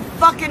 You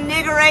fucking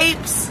nigger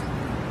apes.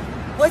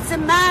 What's the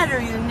matter,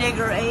 you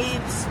nigger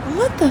apes?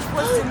 What the fuck?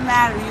 What's the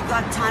matter? You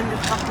got time to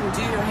fucking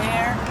do your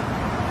hair?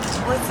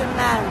 What's the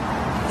matter?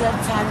 You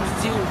got time to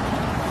do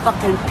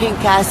fucking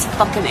pink ass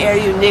fucking air,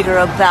 you nigger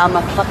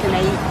Obama fucking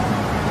ape.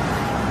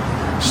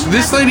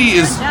 This lady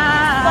is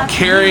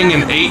carrying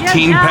an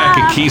 18-pack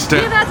of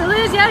Keystone. You're about to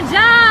lose your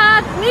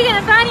job. We're going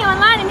to find you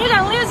online and you're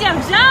going to lose your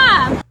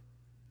job.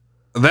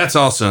 That's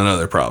also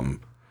another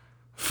problem.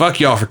 Fuck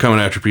y'all for coming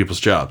after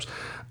people's jobs.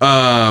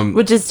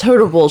 Which is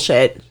total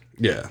bullshit.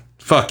 Yeah.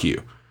 Fuck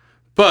you.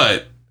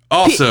 But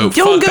also,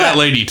 fuck that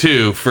lady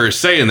too for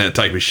saying that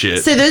type of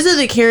shit. So those are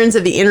the Karens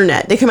of the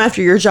internet. They come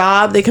after your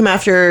job. They come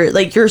after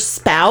like your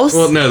spouse.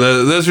 Well, no,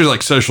 those are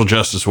like social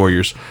justice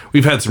warriors.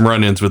 We've had some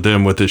run-ins with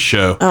them with this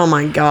show. Oh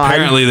my god!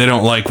 Apparently, they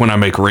don't like when I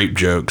make rape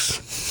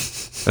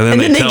jokes, and then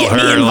they tell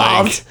her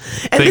like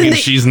thinking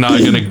she's not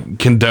going to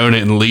condone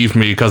it and leave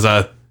me because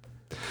I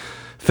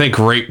think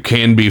rape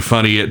can be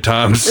funny at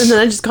times. And then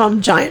I just call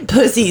them giant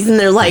pussies, and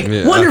they're like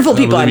wonderful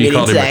people I'm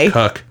meeting today.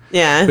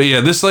 Yeah, but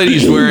yeah, this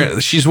lady's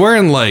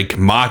wearing like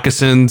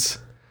moccasins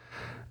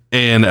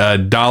and a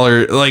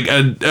Dollar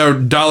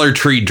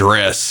Tree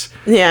dress.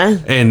 Yeah,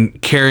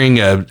 and carrying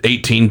a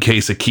 18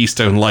 case of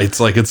Keystone Lights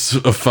like it's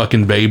a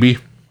fucking baby.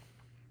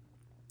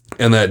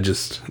 And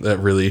that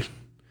really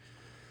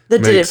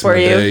did it for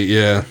you.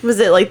 Yeah. Was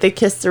it like the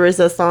kiss de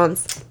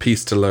resistance?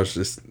 Peace to la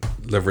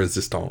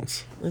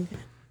resistance. Okay.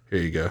 Here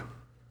you go.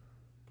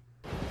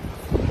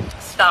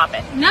 Stop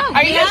it. No,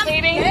 Are you guys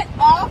leaving? Get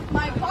off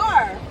my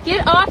car.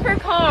 Get off her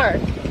car.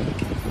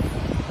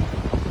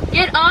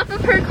 Get off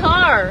of her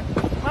car.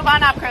 Move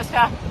on up,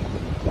 Krista.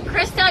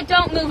 Krista,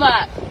 don't move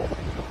up.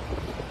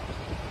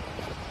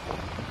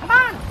 Come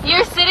on.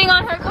 You're sitting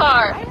on her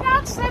car. I'm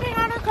not sitting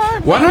on her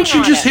car. Why don't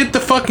you just hit the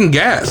fucking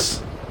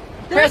gas?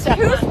 There's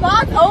two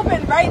spots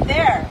open right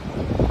there.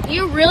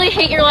 You really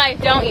hate your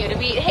life, don't you? To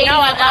be hating No,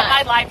 I on love us.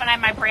 my life, and I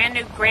have my brand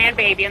new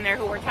grandbaby in there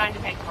who we're trying to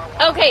take for a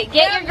walk. Okay,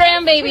 get your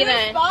grandbaby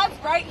then. Spots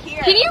right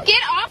here. Can you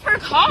get off her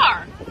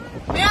car?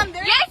 Ma'am,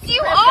 yes,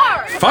 you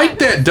are. Fight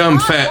that dumb,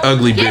 fat,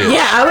 ugly bitch.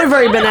 Yeah, I would have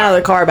already been out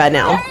of the car by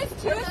now.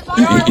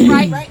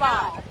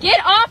 Get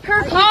off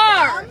her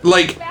car.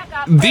 Like,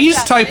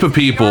 these type of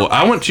people,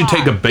 I want you to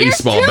take a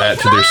baseball bat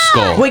to their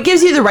skull. What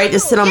gives you the right to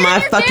sit on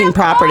my fucking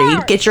property?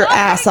 Get your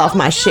ass off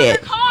my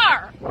shit.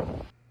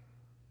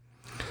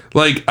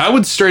 Like, I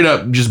would straight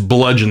up just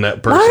bludgeon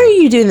that person. Why are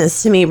you doing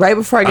this to me right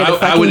before I go to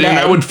fucking bed?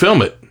 I would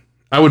film it.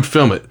 I would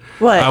film it.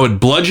 What? I would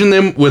bludgeon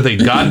them with a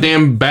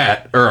goddamn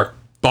bat or a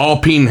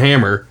ball-peen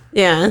hammer.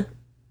 Yeah.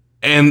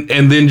 And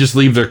then just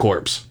leave their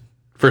corpse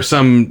for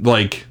some,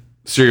 like,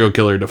 serial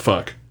killer to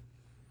fuck.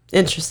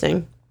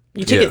 Interesting.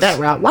 You took it that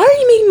route. Why are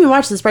you making me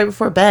watch this right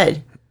before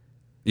bed?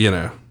 You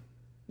know.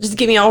 Just to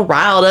get me all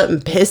riled up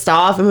and pissed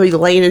off. I'm going to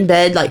be laying in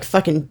bed like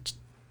fucking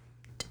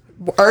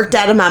irked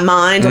out of my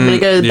mind. I'm going to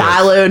go to the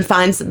Bilo and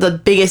find the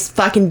biggest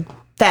fucking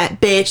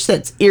fat bitch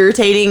that's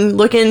irritating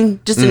looking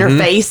just in her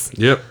face.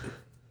 Yep.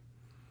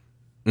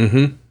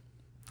 Mm-hmm.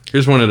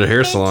 Here's one at a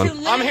hair salon.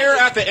 I'm here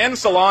at the end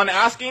salon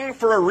asking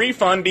for a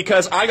refund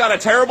because I got a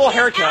terrible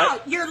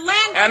haircut. Your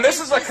language and this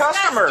is a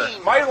customer.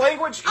 disgusting. My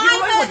language,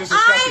 your language is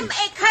disgusting. I'm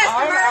a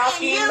customer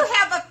and you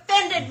have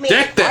offended me.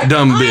 Deck that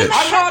dumb bitch.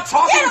 I'm not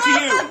talking Get to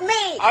off you. of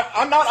me.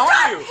 I'm not Stop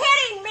on you.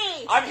 hitting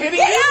me. I'm hitting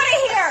Get you. out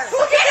of here.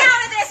 Get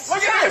out of this.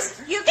 Look at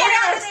this. You get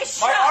out of this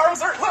shop. My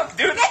arms are, look,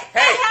 dude. Get the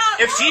Hey, hell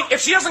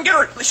if she doesn't get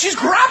her, she's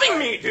grabbing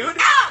me, dude.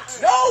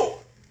 Out.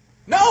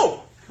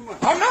 No.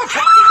 I'm not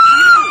talking to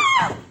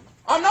you.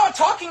 I'm not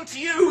talking to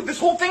you. This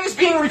whole thing is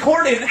being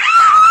recorded.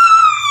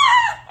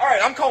 All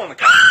right, I'm calling the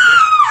cops.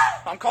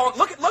 I'm calling.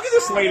 Look at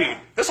this lady.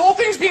 This whole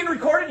thing's being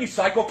recorded. You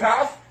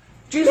psychopath.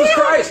 Jesus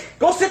Christ.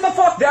 Go sit the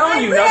fuck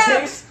down, you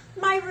nutcase.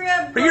 My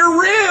rib.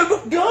 Your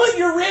rib. Good.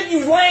 Your rib.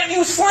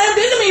 You slammed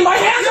into me. My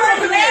hands are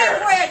up in the air.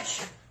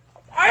 Language.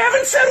 I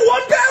haven't said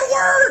one bad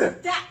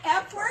word. That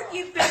F word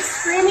you've been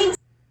screaming.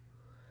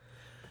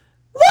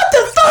 What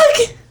the fuck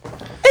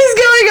is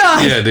going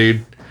on? Yeah,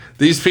 dude.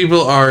 These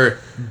people are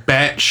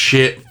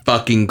batshit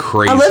fucking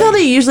crazy. I love how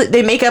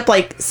they make up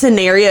like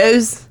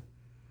scenarios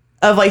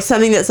of like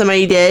something that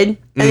somebody did, and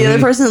the other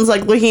person's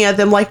like looking at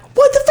them like,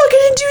 "What the fuck?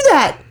 I didn't do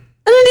that.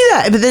 I didn't do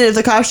that." But then if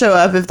the cops show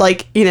up, if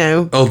like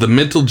oh, the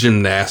mental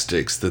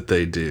gymnastics that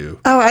they do.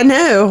 Oh, I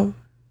know.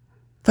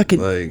 Fucking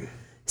like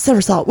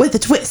somersault with a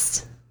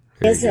twist.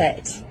 Is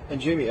it?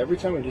 And Jimmy, every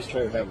time I just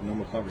try to have a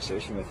normal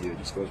conversation with you, it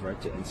just goes right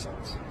to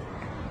insults.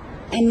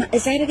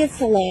 Is that against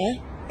the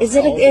law? Is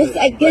it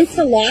against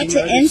the law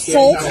to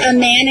insult a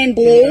man in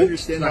blue? Do you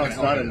understand how it's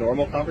not a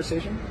normal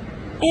conversation?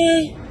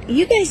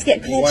 You guys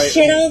get called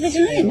shit all the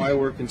time. Why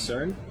we're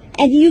concerned?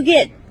 And you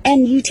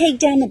take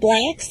down the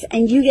blacks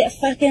and you get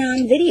fucking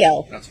on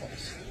video. That's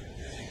false.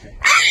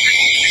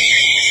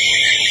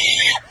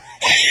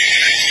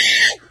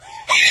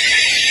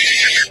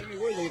 Jamie,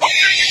 we're leaving.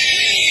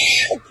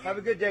 Have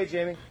a good day,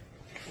 Jamie.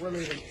 We're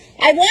leaving.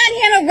 I want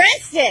him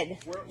arrested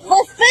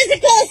for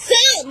physical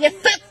assault, you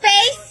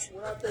fuckface!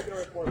 We're not taking a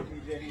report from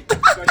you, Jamie.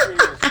 Especially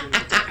yours, Jamie.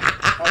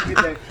 Have a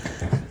good day.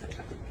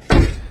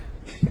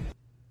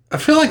 I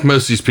feel like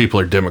most of these people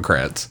are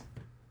Democrats.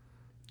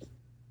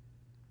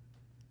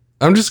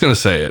 I'm just going to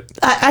say it.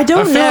 I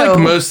don't know. I feel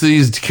like most of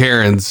these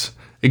Karens,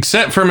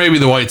 except for maybe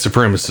the white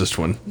supremacist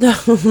one. The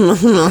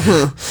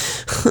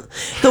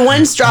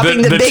one's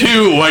dropping the big...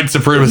 two white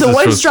supremacists. The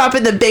one's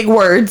dropping the big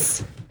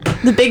words.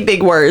 The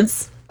big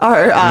words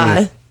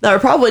are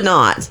probably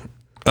not.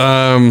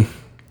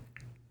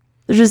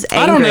 They're just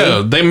angry. I don't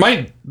know.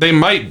 They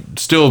might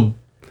still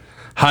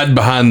hide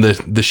behind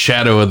the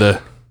shadow of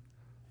the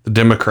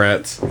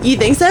Democrats. You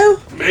think so?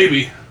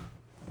 Maybe.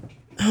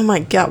 Oh my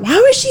god! Why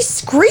was she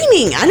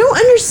screaming? I don't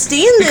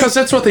understand this. Because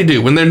that's what they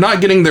do when they're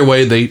not getting their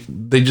way. They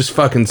just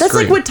fucking scream. That's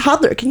like what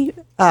toddler. Can you?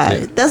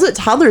 That's what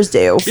toddlers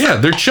do. Yeah,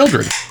 they're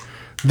children.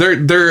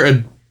 They're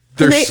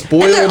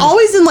spoiled. And they're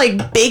always in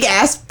like big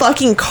ass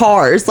fucking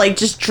cars, like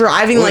just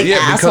driving like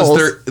assholes.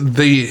 Because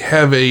they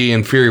have a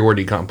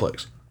inferiority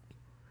complex.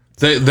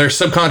 They're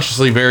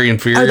subconsciously very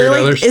inferior to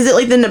others. Is it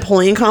like the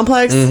Napoleon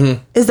complex?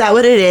 Mm-hmm. Is that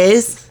what it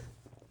is?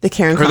 The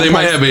Karen complex. Or they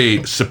might have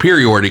a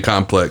superiority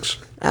complex.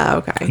 Oh,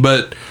 okay.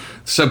 But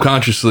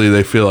subconsciously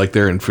they feel like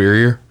they're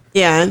inferior.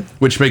 Yeah.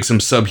 Which makes them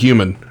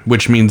subhuman,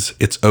 which means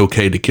it's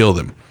okay to kill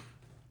them.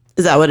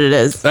 Is that what it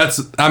is? That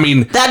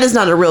is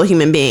not a real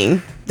human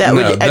being that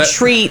would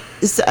treat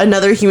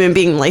another human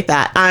being like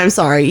that. I'm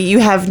sorry. You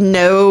have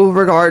no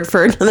regard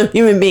for another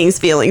human being's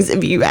feelings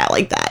if you act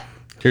like that.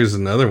 Here's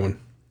another one.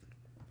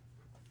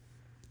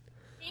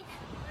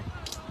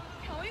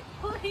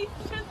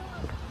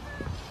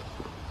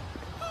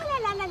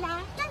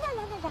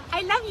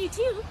 I love you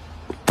too.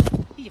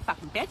 You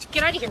fucking bitch.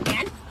 Get out of here,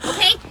 man.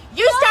 Okay?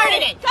 You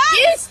started it.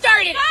 You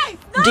started it.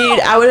 No. Dude,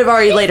 I would have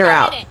already laid her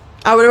out.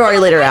 I would have already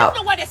laid her out. You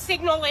don't know what a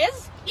signal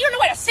is? You don't know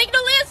what a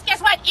signal is?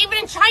 Guess what? Even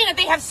in China,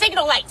 they have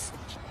signal lights.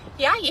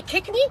 Yeah, you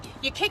kick me?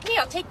 You kick me?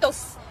 I'll take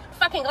those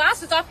fucking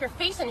glasses off your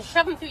face and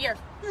shove them through your...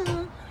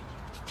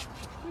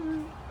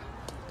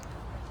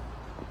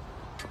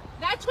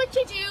 That's what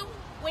you do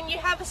when you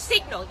have a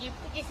signal.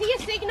 You see a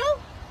signal?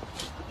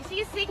 You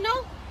see a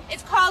signal?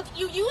 It's called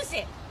you use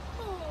it.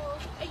 Oh,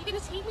 are you going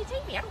to take me?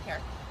 Take me. I don't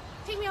care.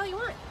 Take me all you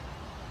want.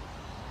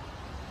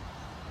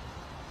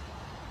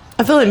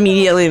 I feel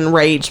immediately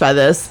enraged by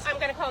this. I'm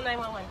going to call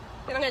 911.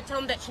 And I'm going to tell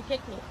them that she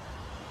kicked me.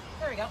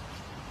 There we go.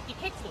 You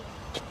kicked me.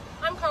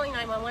 I'm calling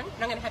 911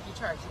 and I'm going to have you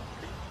charged.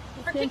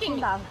 For kicking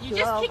me. You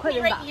just kicked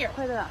me right here.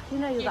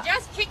 You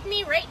just kicked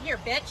me right here,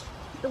 bitch.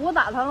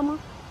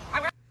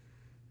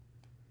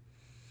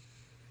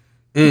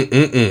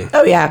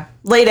 Oh, yeah.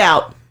 Laid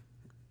out.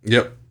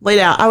 Yep. Laid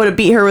out. I would have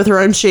beat her with her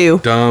own shoe.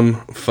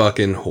 Dumb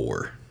fucking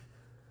whore.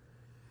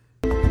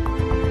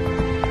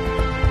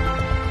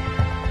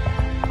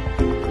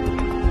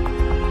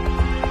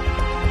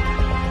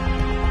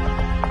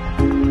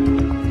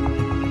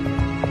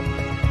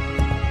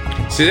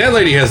 See, that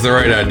lady has the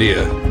right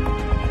idea.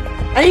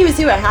 I didn't even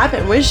see what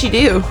happened. What did she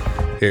do?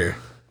 Here.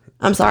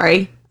 I'm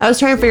sorry. I was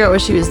trying to figure out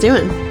what she was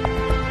doing.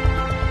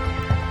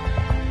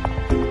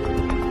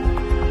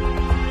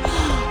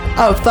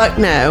 Oh, fuck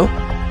no.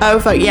 Oh,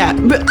 fuck yeah.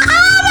 But,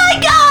 oh my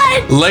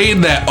God! Laid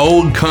that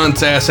old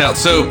cunt's ass out.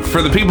 So,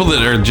 for the people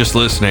that are just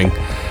listening,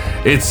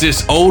 it's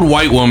this old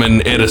white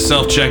woman at a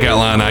self-checkout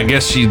line. I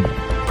guess she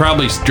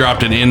probably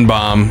dropped an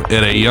N-bomb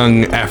at a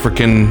young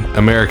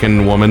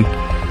African-American woman.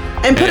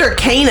 And put her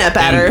cane up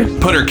at her.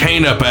 Put her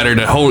cane up at her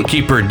to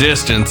keep her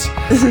distance.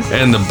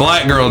 And the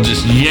black girl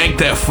just yanked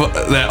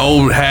that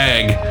old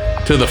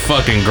hag to the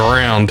fucking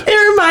ground.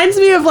 It reminds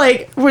me of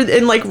like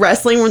in like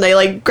wrestling when they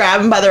like grab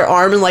him by their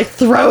arm and like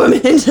throw him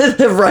into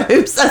the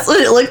ropes. That's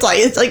what it looked like.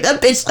 It's like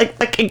that bitch like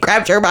fucking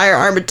grabbed her by her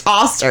arm and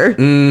tossed her.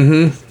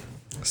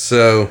 Mm-hmm.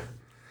 So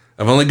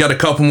I've only got a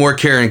couple more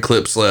Karen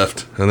clips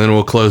left, and then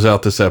we'll close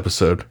out this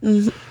episode.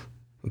 Mm-hmm.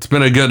 It's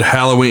been a good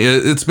Halloween.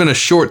 It's been a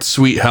short,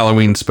 sweet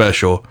Halloween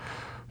special,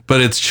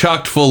 but it's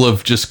chocked full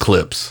of just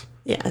clips.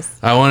 Yes.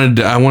 I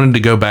wanted to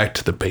go back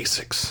to the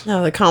basics.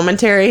 Oh, the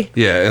commentary.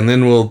 Yeah, and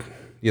then we'll,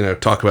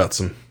 talk about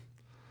some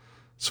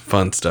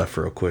fun stuff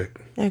real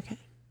quick. Okay.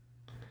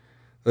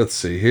 Let's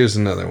see. Here's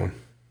another one.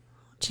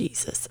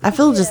 Jesus, I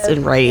feel just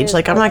enraged.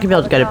 Like I'm not gonna be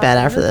able to go to bed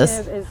after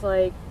this. Is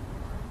like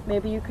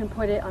maybe you can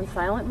put it on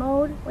silent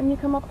mode when you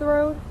come up the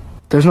road.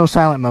 There's no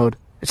silent mode.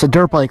 It's a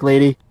dirt bike,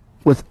 lady.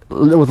 With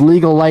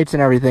legal lights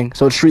and everything,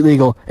 so it's street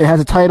legal. It has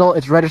a title.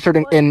 It's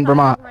registered in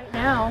Vermont. Right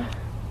now.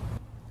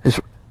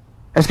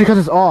 It's because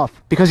it's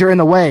off. Because you're in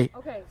the way.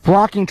 Okay.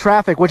 Blocking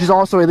traffic, which is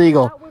also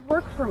illegal. That would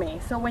work for me.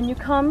 So when you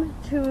come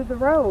to the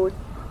road,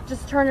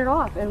 just turn it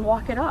off and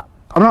walk it up.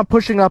 I'm not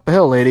pushing up a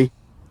hill, lady.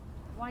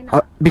 Why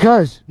not?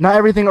 Because not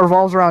everything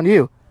revolves around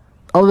you.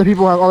 Other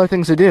people have other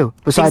things to do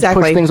besides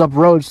push things up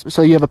roads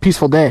so you have a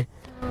peaceful day.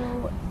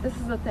 So this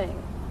is the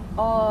thing.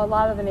 A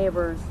lot of the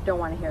neighbors don't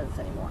want to hear this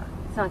anymore.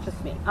 It's not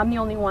just me. I'm the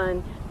only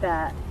one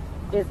that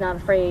is not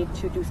afraid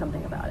to do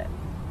something about it.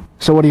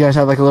 So what do you guys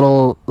have, like a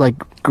little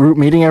group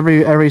meeting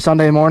every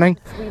Sunday morning?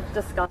 We've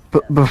discussed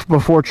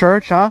before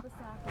church, huh?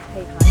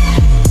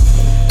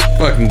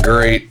 Fucking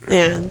great.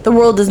 Yeah, the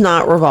world does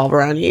not revolve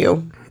around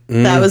you.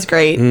 That was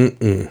great.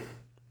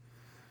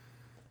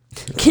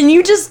 Can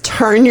you just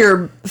turn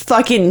your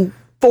fucking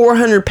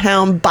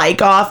 400-pound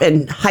bike off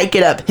and hike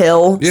it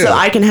uphill so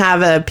I can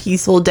have a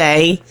peaceful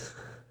day?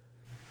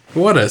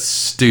 What a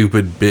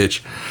stupid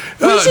bitch.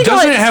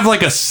 Doesn't it have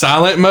like a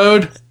silent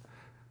mode?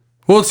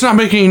 Well, it's not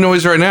making any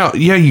noise right now.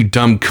 Yeah, you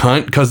dumb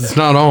cunt, because it's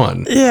not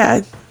on.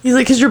 Yeah. He's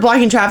like, because you're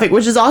blocking traffic,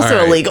 which is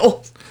also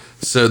illegal.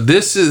 So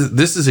this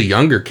is a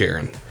younger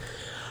Karen.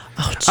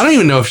 Oh, I don't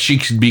even know if she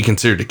could be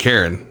considered a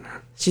Karen.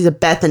 She's a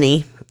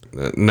Bethany.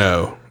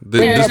 No.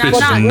 This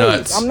bitch is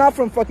nuts. I'm not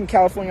from fucking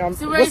California.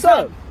 What's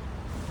up?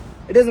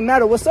 It doesn't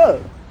matter. What's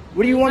up?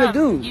 What do you want to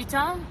do?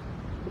 Utah?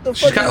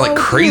 She's got like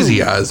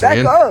crazy eyes,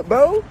 man. Back up,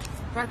 bro.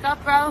 Back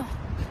up, bro.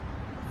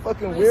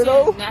 Fucking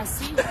weirdo.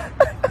 Nasty.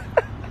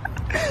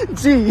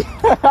 Gee.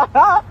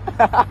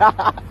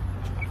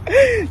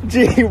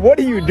 Gee, what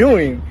are you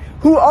doing?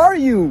 Who are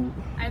you?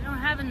 I don't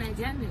have an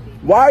identity.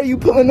 Why are you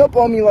pulling up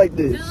on me like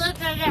this? You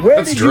look like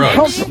Where did you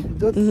come from?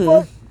 The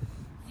fuck?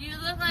 You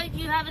look like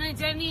you have an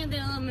identity in the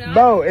Illuminati.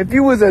 Bro, if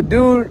you was a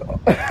dude...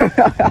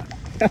 Mercedes.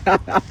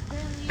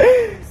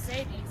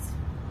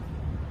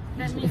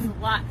 That means a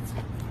lot.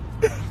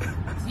 Do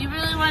you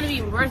really want to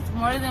be worth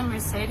more than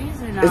Mercedes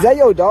or not? Is that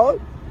your dog?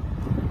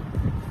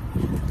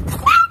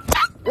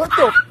 What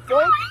the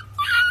fuck?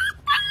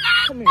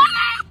 Come here.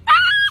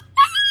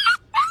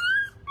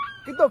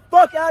 Get the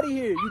fuck out of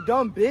here, you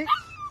dumb bitch.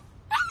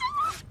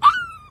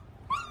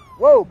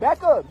 Whoa,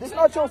 back up. This is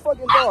not your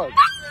fucking dog.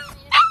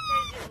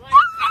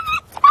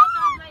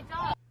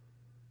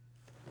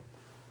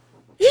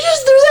 You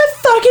just threw that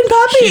fucking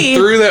puppy. She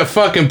threw that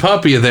fucking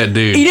puppy at that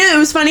dude. You know, it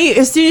was funny.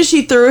 As soon as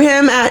she threw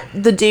him at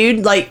the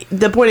dude, like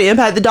the point of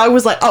impact, the dog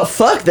was like, "Oh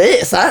fuck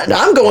this!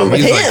 I'm going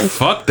with him." Like,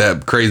 fuck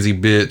that crazy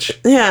bitch.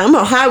 Yeah, I'm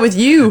gonna hide with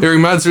you. It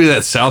reminds me of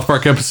that South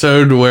Park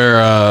episode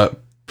where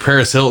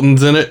Paris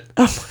Hilton's in it.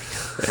 Oh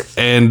my God.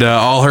 And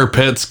all her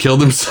pets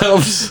killed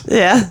themselves.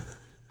 Yeah.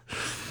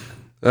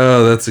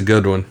 Oh, that's a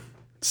good one.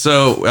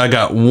 So I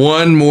got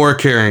one more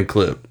Karen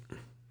clip.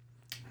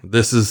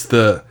 This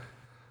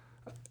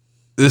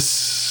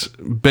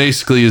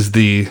basically is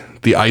the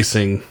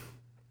icing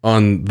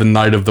on the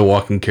Night of the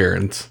Walking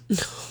Karens.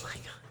 Oh my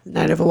God.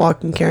 Night of a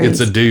Walking Karen. It's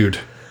a dude.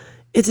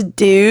 It's a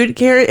dude.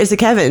 Karen. It's a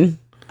Kevin.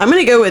 I'm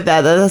going to go with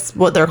that. That's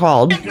what they're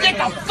called. Get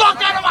the fuck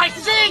out of my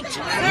seat!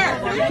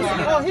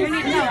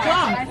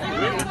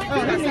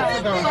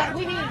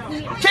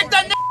 Kick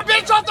that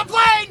bitch off the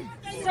plane!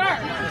 Sir,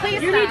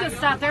 please You need to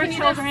stop. There are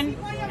children.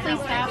 Please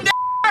stop.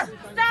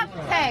 Stop.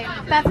 Hey,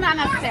 that's not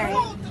necessary.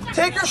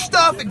 Take your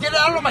stuff and get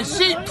out of my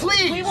seat,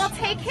 please. We will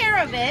take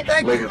care of it,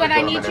 Thank you. but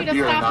I need you to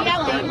stop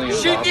yelling.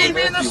 She kneed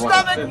me in the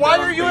stomach. Why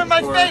are you in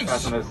my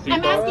face? I'm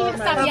asking you to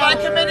stop Have yelling.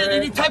 I committed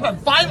any type of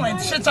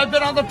violence since I've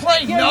been on the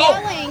plane? You're No.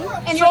 yelling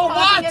and So you're what?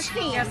 causing a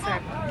scene. Yes, sir.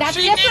 That's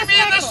She kneed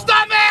me in the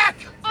stomach.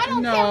 I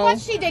don't care what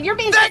she did. You're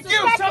being Thank you.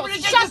 disrespectful.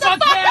 Somebody get Shut this the on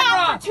fuck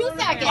camera. up for 2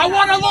 seconds. I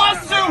want a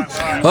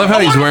lawsuit. I love how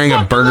he's wearing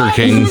a Burger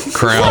King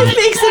crown.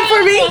 Fix it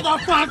for me.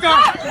 Motherfucker.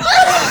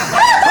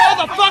 Call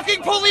the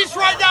fucking police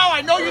right now.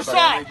 I know you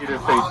saw it.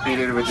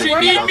 She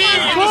kneed me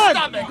in the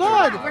stomach.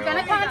 Good. We're going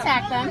to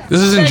contact them. This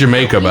is in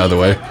Jamaica, by the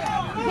way.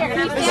 Here, can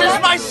you This stand is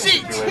up? my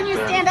seat. Can you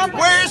stand up?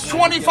 Where is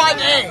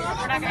 25A?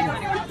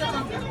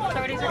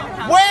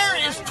 Where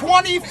is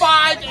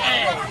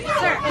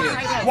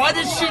 25A? Why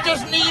did she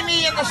just knee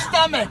me in the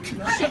stomach?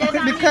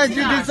 Because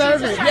you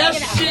deserve it. Yes,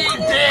 she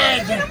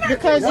did.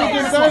 Because you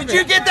deserve it. Did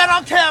you get that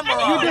on camera?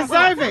 You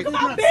deserve it.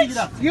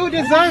 You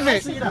deserve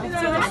it.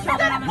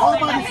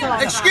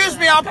 Excuse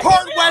me, I'm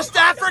part West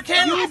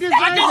African. You deserve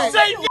I can it.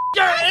 say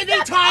nigger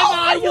anytime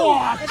I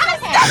want.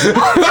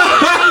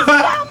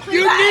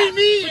 You need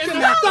me in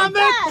the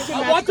stomach. I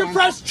want to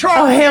press charge.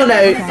 Oh, hell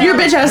no. Your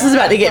bitch ass is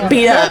about to get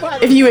beat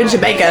up if you in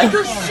Jamaica.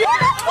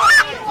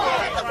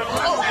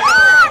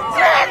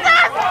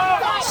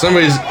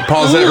 Somebody's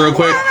pause that real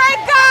quick.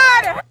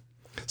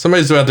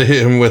 Somebody's about to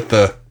hit him with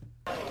the.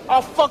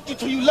 I'll fuck you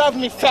till you love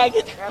me,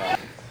 faggot.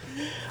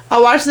 I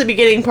watched the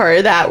beginning part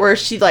of that where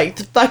she like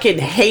fucking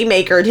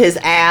haymakered his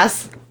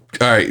ass.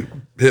 All right,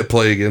 hit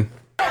play again.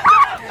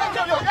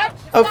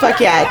 Oh fuck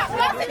yeah.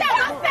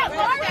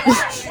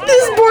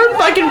 This poor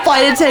fucking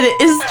flight attendant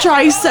is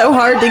trying so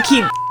hard to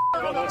keep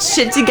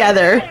shit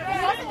together.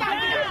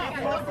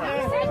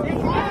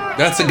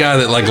 That's a guy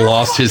that like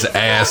lost his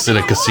ass at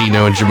a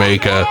casino in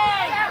Jamaica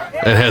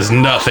and has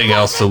nothing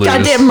else to lose.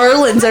 Goddamn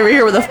Merlin's over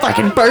here with a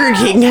fucking Burger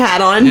King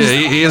hat on. Yeah,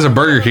 he has a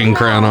Burger King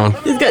crown on.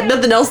 He's got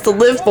nothing else to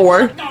live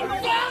for.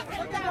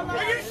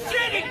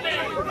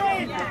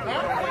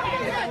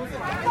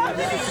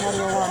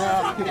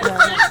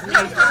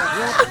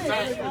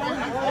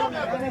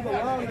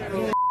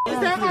 Is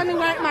there only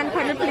white man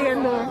on the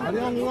plane though?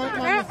 Only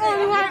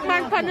white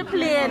man on the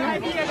plane.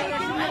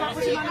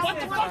 What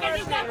the fuck? I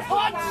just got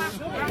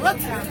punched. What?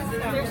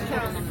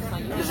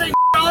 This ain't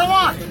all I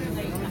want.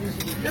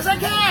 Yes, I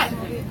can.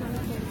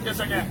 Yes,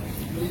 I can.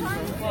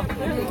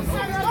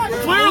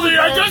 Clearly,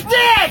 I just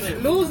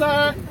did.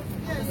 Loser.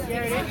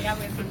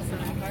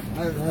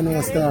 I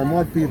know star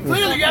mud people.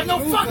 Clearly, you have no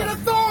fucking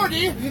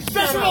authority.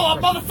 First of all,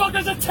 a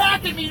motherfucker's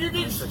attacking me. You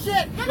did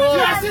shit.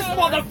 Yes, this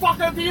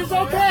motherfucker if he is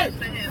okay.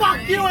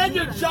 Fuck you and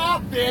your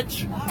job,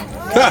 bitch.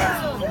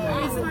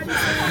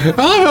 I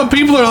love how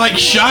people are like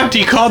shocked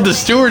he called the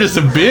stewardess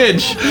a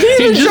bitch.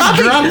 He just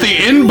dropped the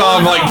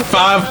N-bomb like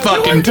 5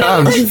 fucking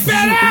times. You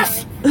fat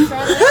ass. You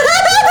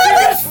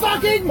just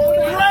fucking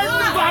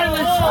threatened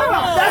violence.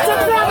 That's a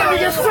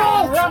felony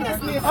assault.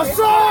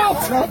 Assault.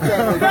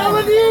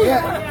 Felony.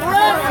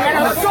 Rape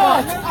and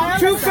assault.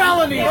 2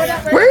 felonies.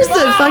 Where's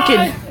the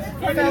fucking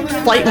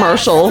flight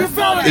marshal?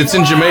 It's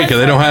in Jamaica.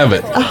 They don't have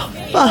it. Oh,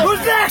 fuck. Who's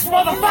next,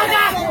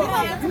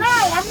 motherfucker? No,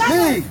 I'm not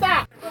gonna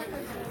stop.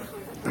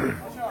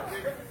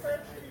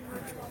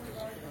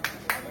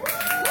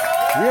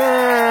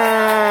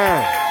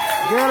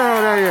 Yeah! Get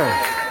out of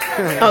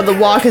here! Oh, the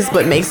walk is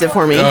what makes it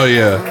for me. Oh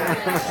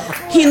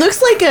yeah. He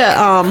looks like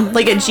a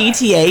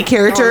GTA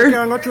character. You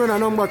can't go through a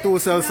number 2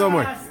 cell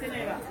somewhere.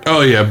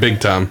 Oh yeah,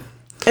 big time.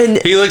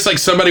 And he looks like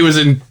somebody was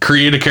in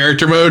create a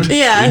character mode.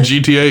 Yeah. In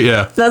GTA.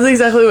 Yeah. That's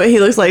exactly what he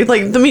looks like.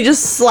 Like, let me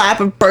just slap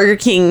a Burger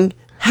King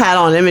hat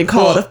on him and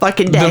call it a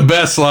fucking day. The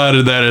best line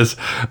of that is,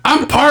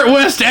 "I'm part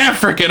West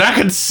African. I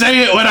can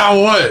say it when I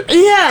want."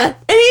 Yeah,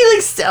 and he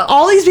like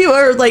all these people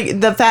are like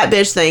the fat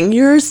bitch thing.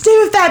 You're a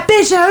stupid fat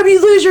bitch. I hope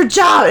you lose your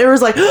job. It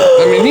was like,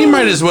 I mean, he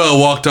might as well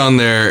walked on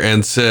there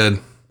and said,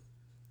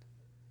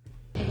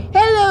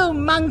 "Hello,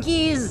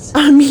 monkeys."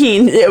 I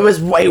mean, it was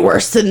way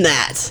worse than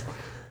that.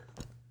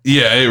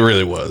 "Yeah, it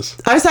really was."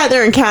 I sat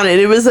there and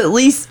counted. It was at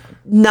least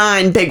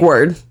 9 big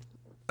word.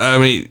 I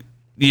mean,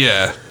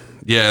 yeah,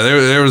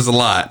 there was a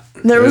lot.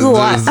 There was a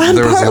lot. I'm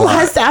there was part a lot.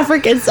 West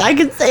African, so I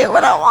can say it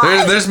when I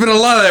want. There's been a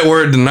lot of that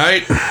word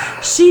tonight.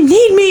 She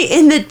need me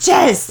in the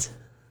chest.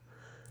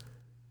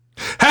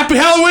 Happy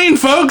Halloween,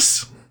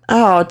 folks!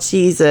 Oh,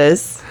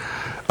 Jesus.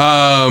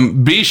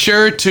 Be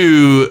sure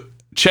to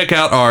check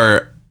out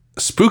our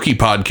Spooky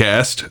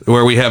podcast,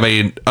 where we have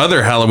a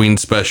other Halloween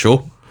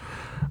special.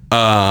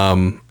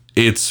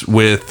 It's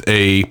with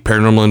a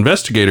paranormal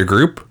investigator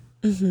group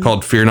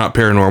called Fear Not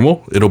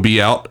Paranormal. It'll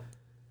be out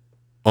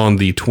on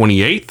the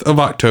 28th of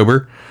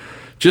October,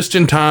 just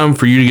in time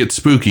for you to get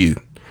spooky.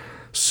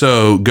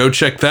 So go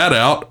check that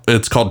out.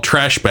 It's called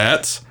Trash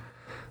Bats.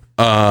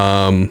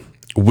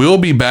 We'll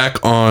be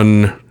back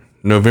on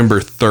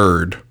November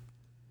 3rd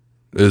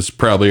is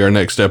probably our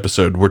next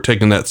episode. We're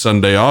taking that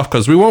Sunday off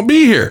because we won't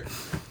be here.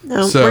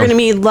 No, we're going to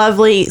be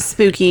lovely,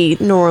 spooky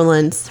New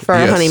Orleans for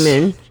our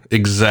honeymoon.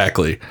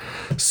 Exactly.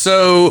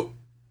 So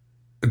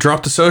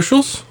drop the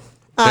socials.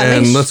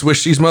 And let's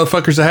wish these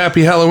motherfuckers a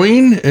happy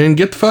Halloween and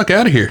get the fuck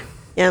out of here.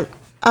 Yep.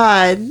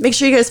 Make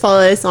sure you guys follow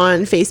us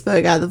on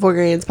Facebook at the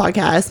Vulgarians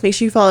Podcast. Make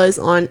sure you follow us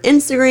on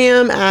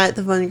Instagram at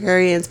the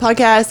Vulgarians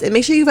Podcast, and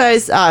make sure you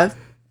guys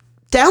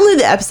download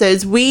the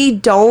episodes. We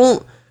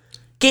don't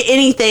get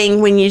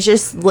anything when you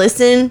just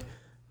listen.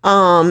 We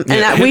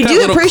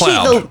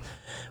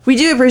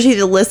do appreciate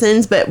the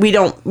listens, but we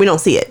don't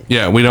see it.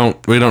 Yeah, we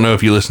don't know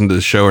if you listen to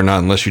the show or not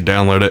unless you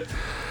download it.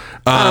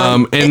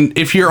 And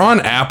if you're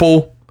on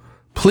Apple,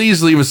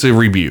 please leave us a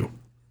review.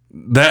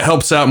 That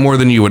helps out more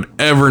than you would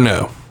ever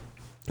know.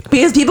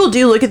 Because people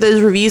do look at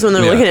those reviews when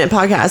they're looking at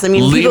podcasts. I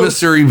mean, leave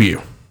us a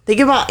review. Think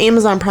about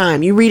Amazon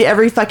Prime. You read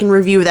every fucking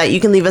review that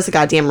you can leave us a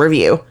goddamn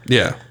review.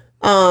 Yeah.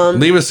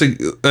 Leave us a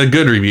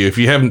good review if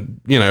you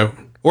haven't,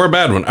 or a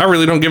bad one. I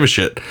really don't give a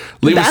shit.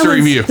 Leave us a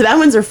review. The bad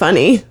ones are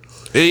funny.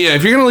 Yeah,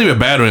 if you're going to leave a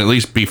bad one, at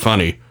least be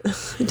funny.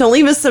 Don't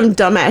leave us some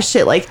dumbass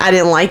shit like, I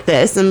didn't like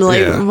this. And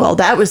like, well,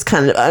 that was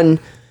kind of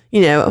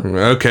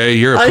okay,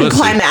 you're a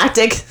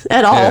unclimactic pussy.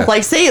 At all. Yeah.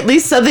 Like, say at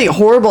least something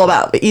horrible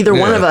about either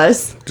one of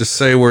us. Just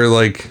say we're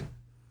like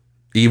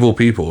evil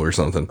people or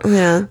something.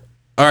 Yeah.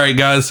 All right,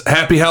 guys.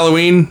 Happy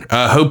Halloween.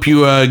 Hope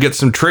you get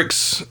some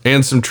tricks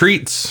and some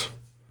treats.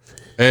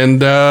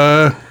 And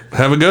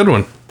have a good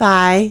one.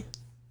 Bye.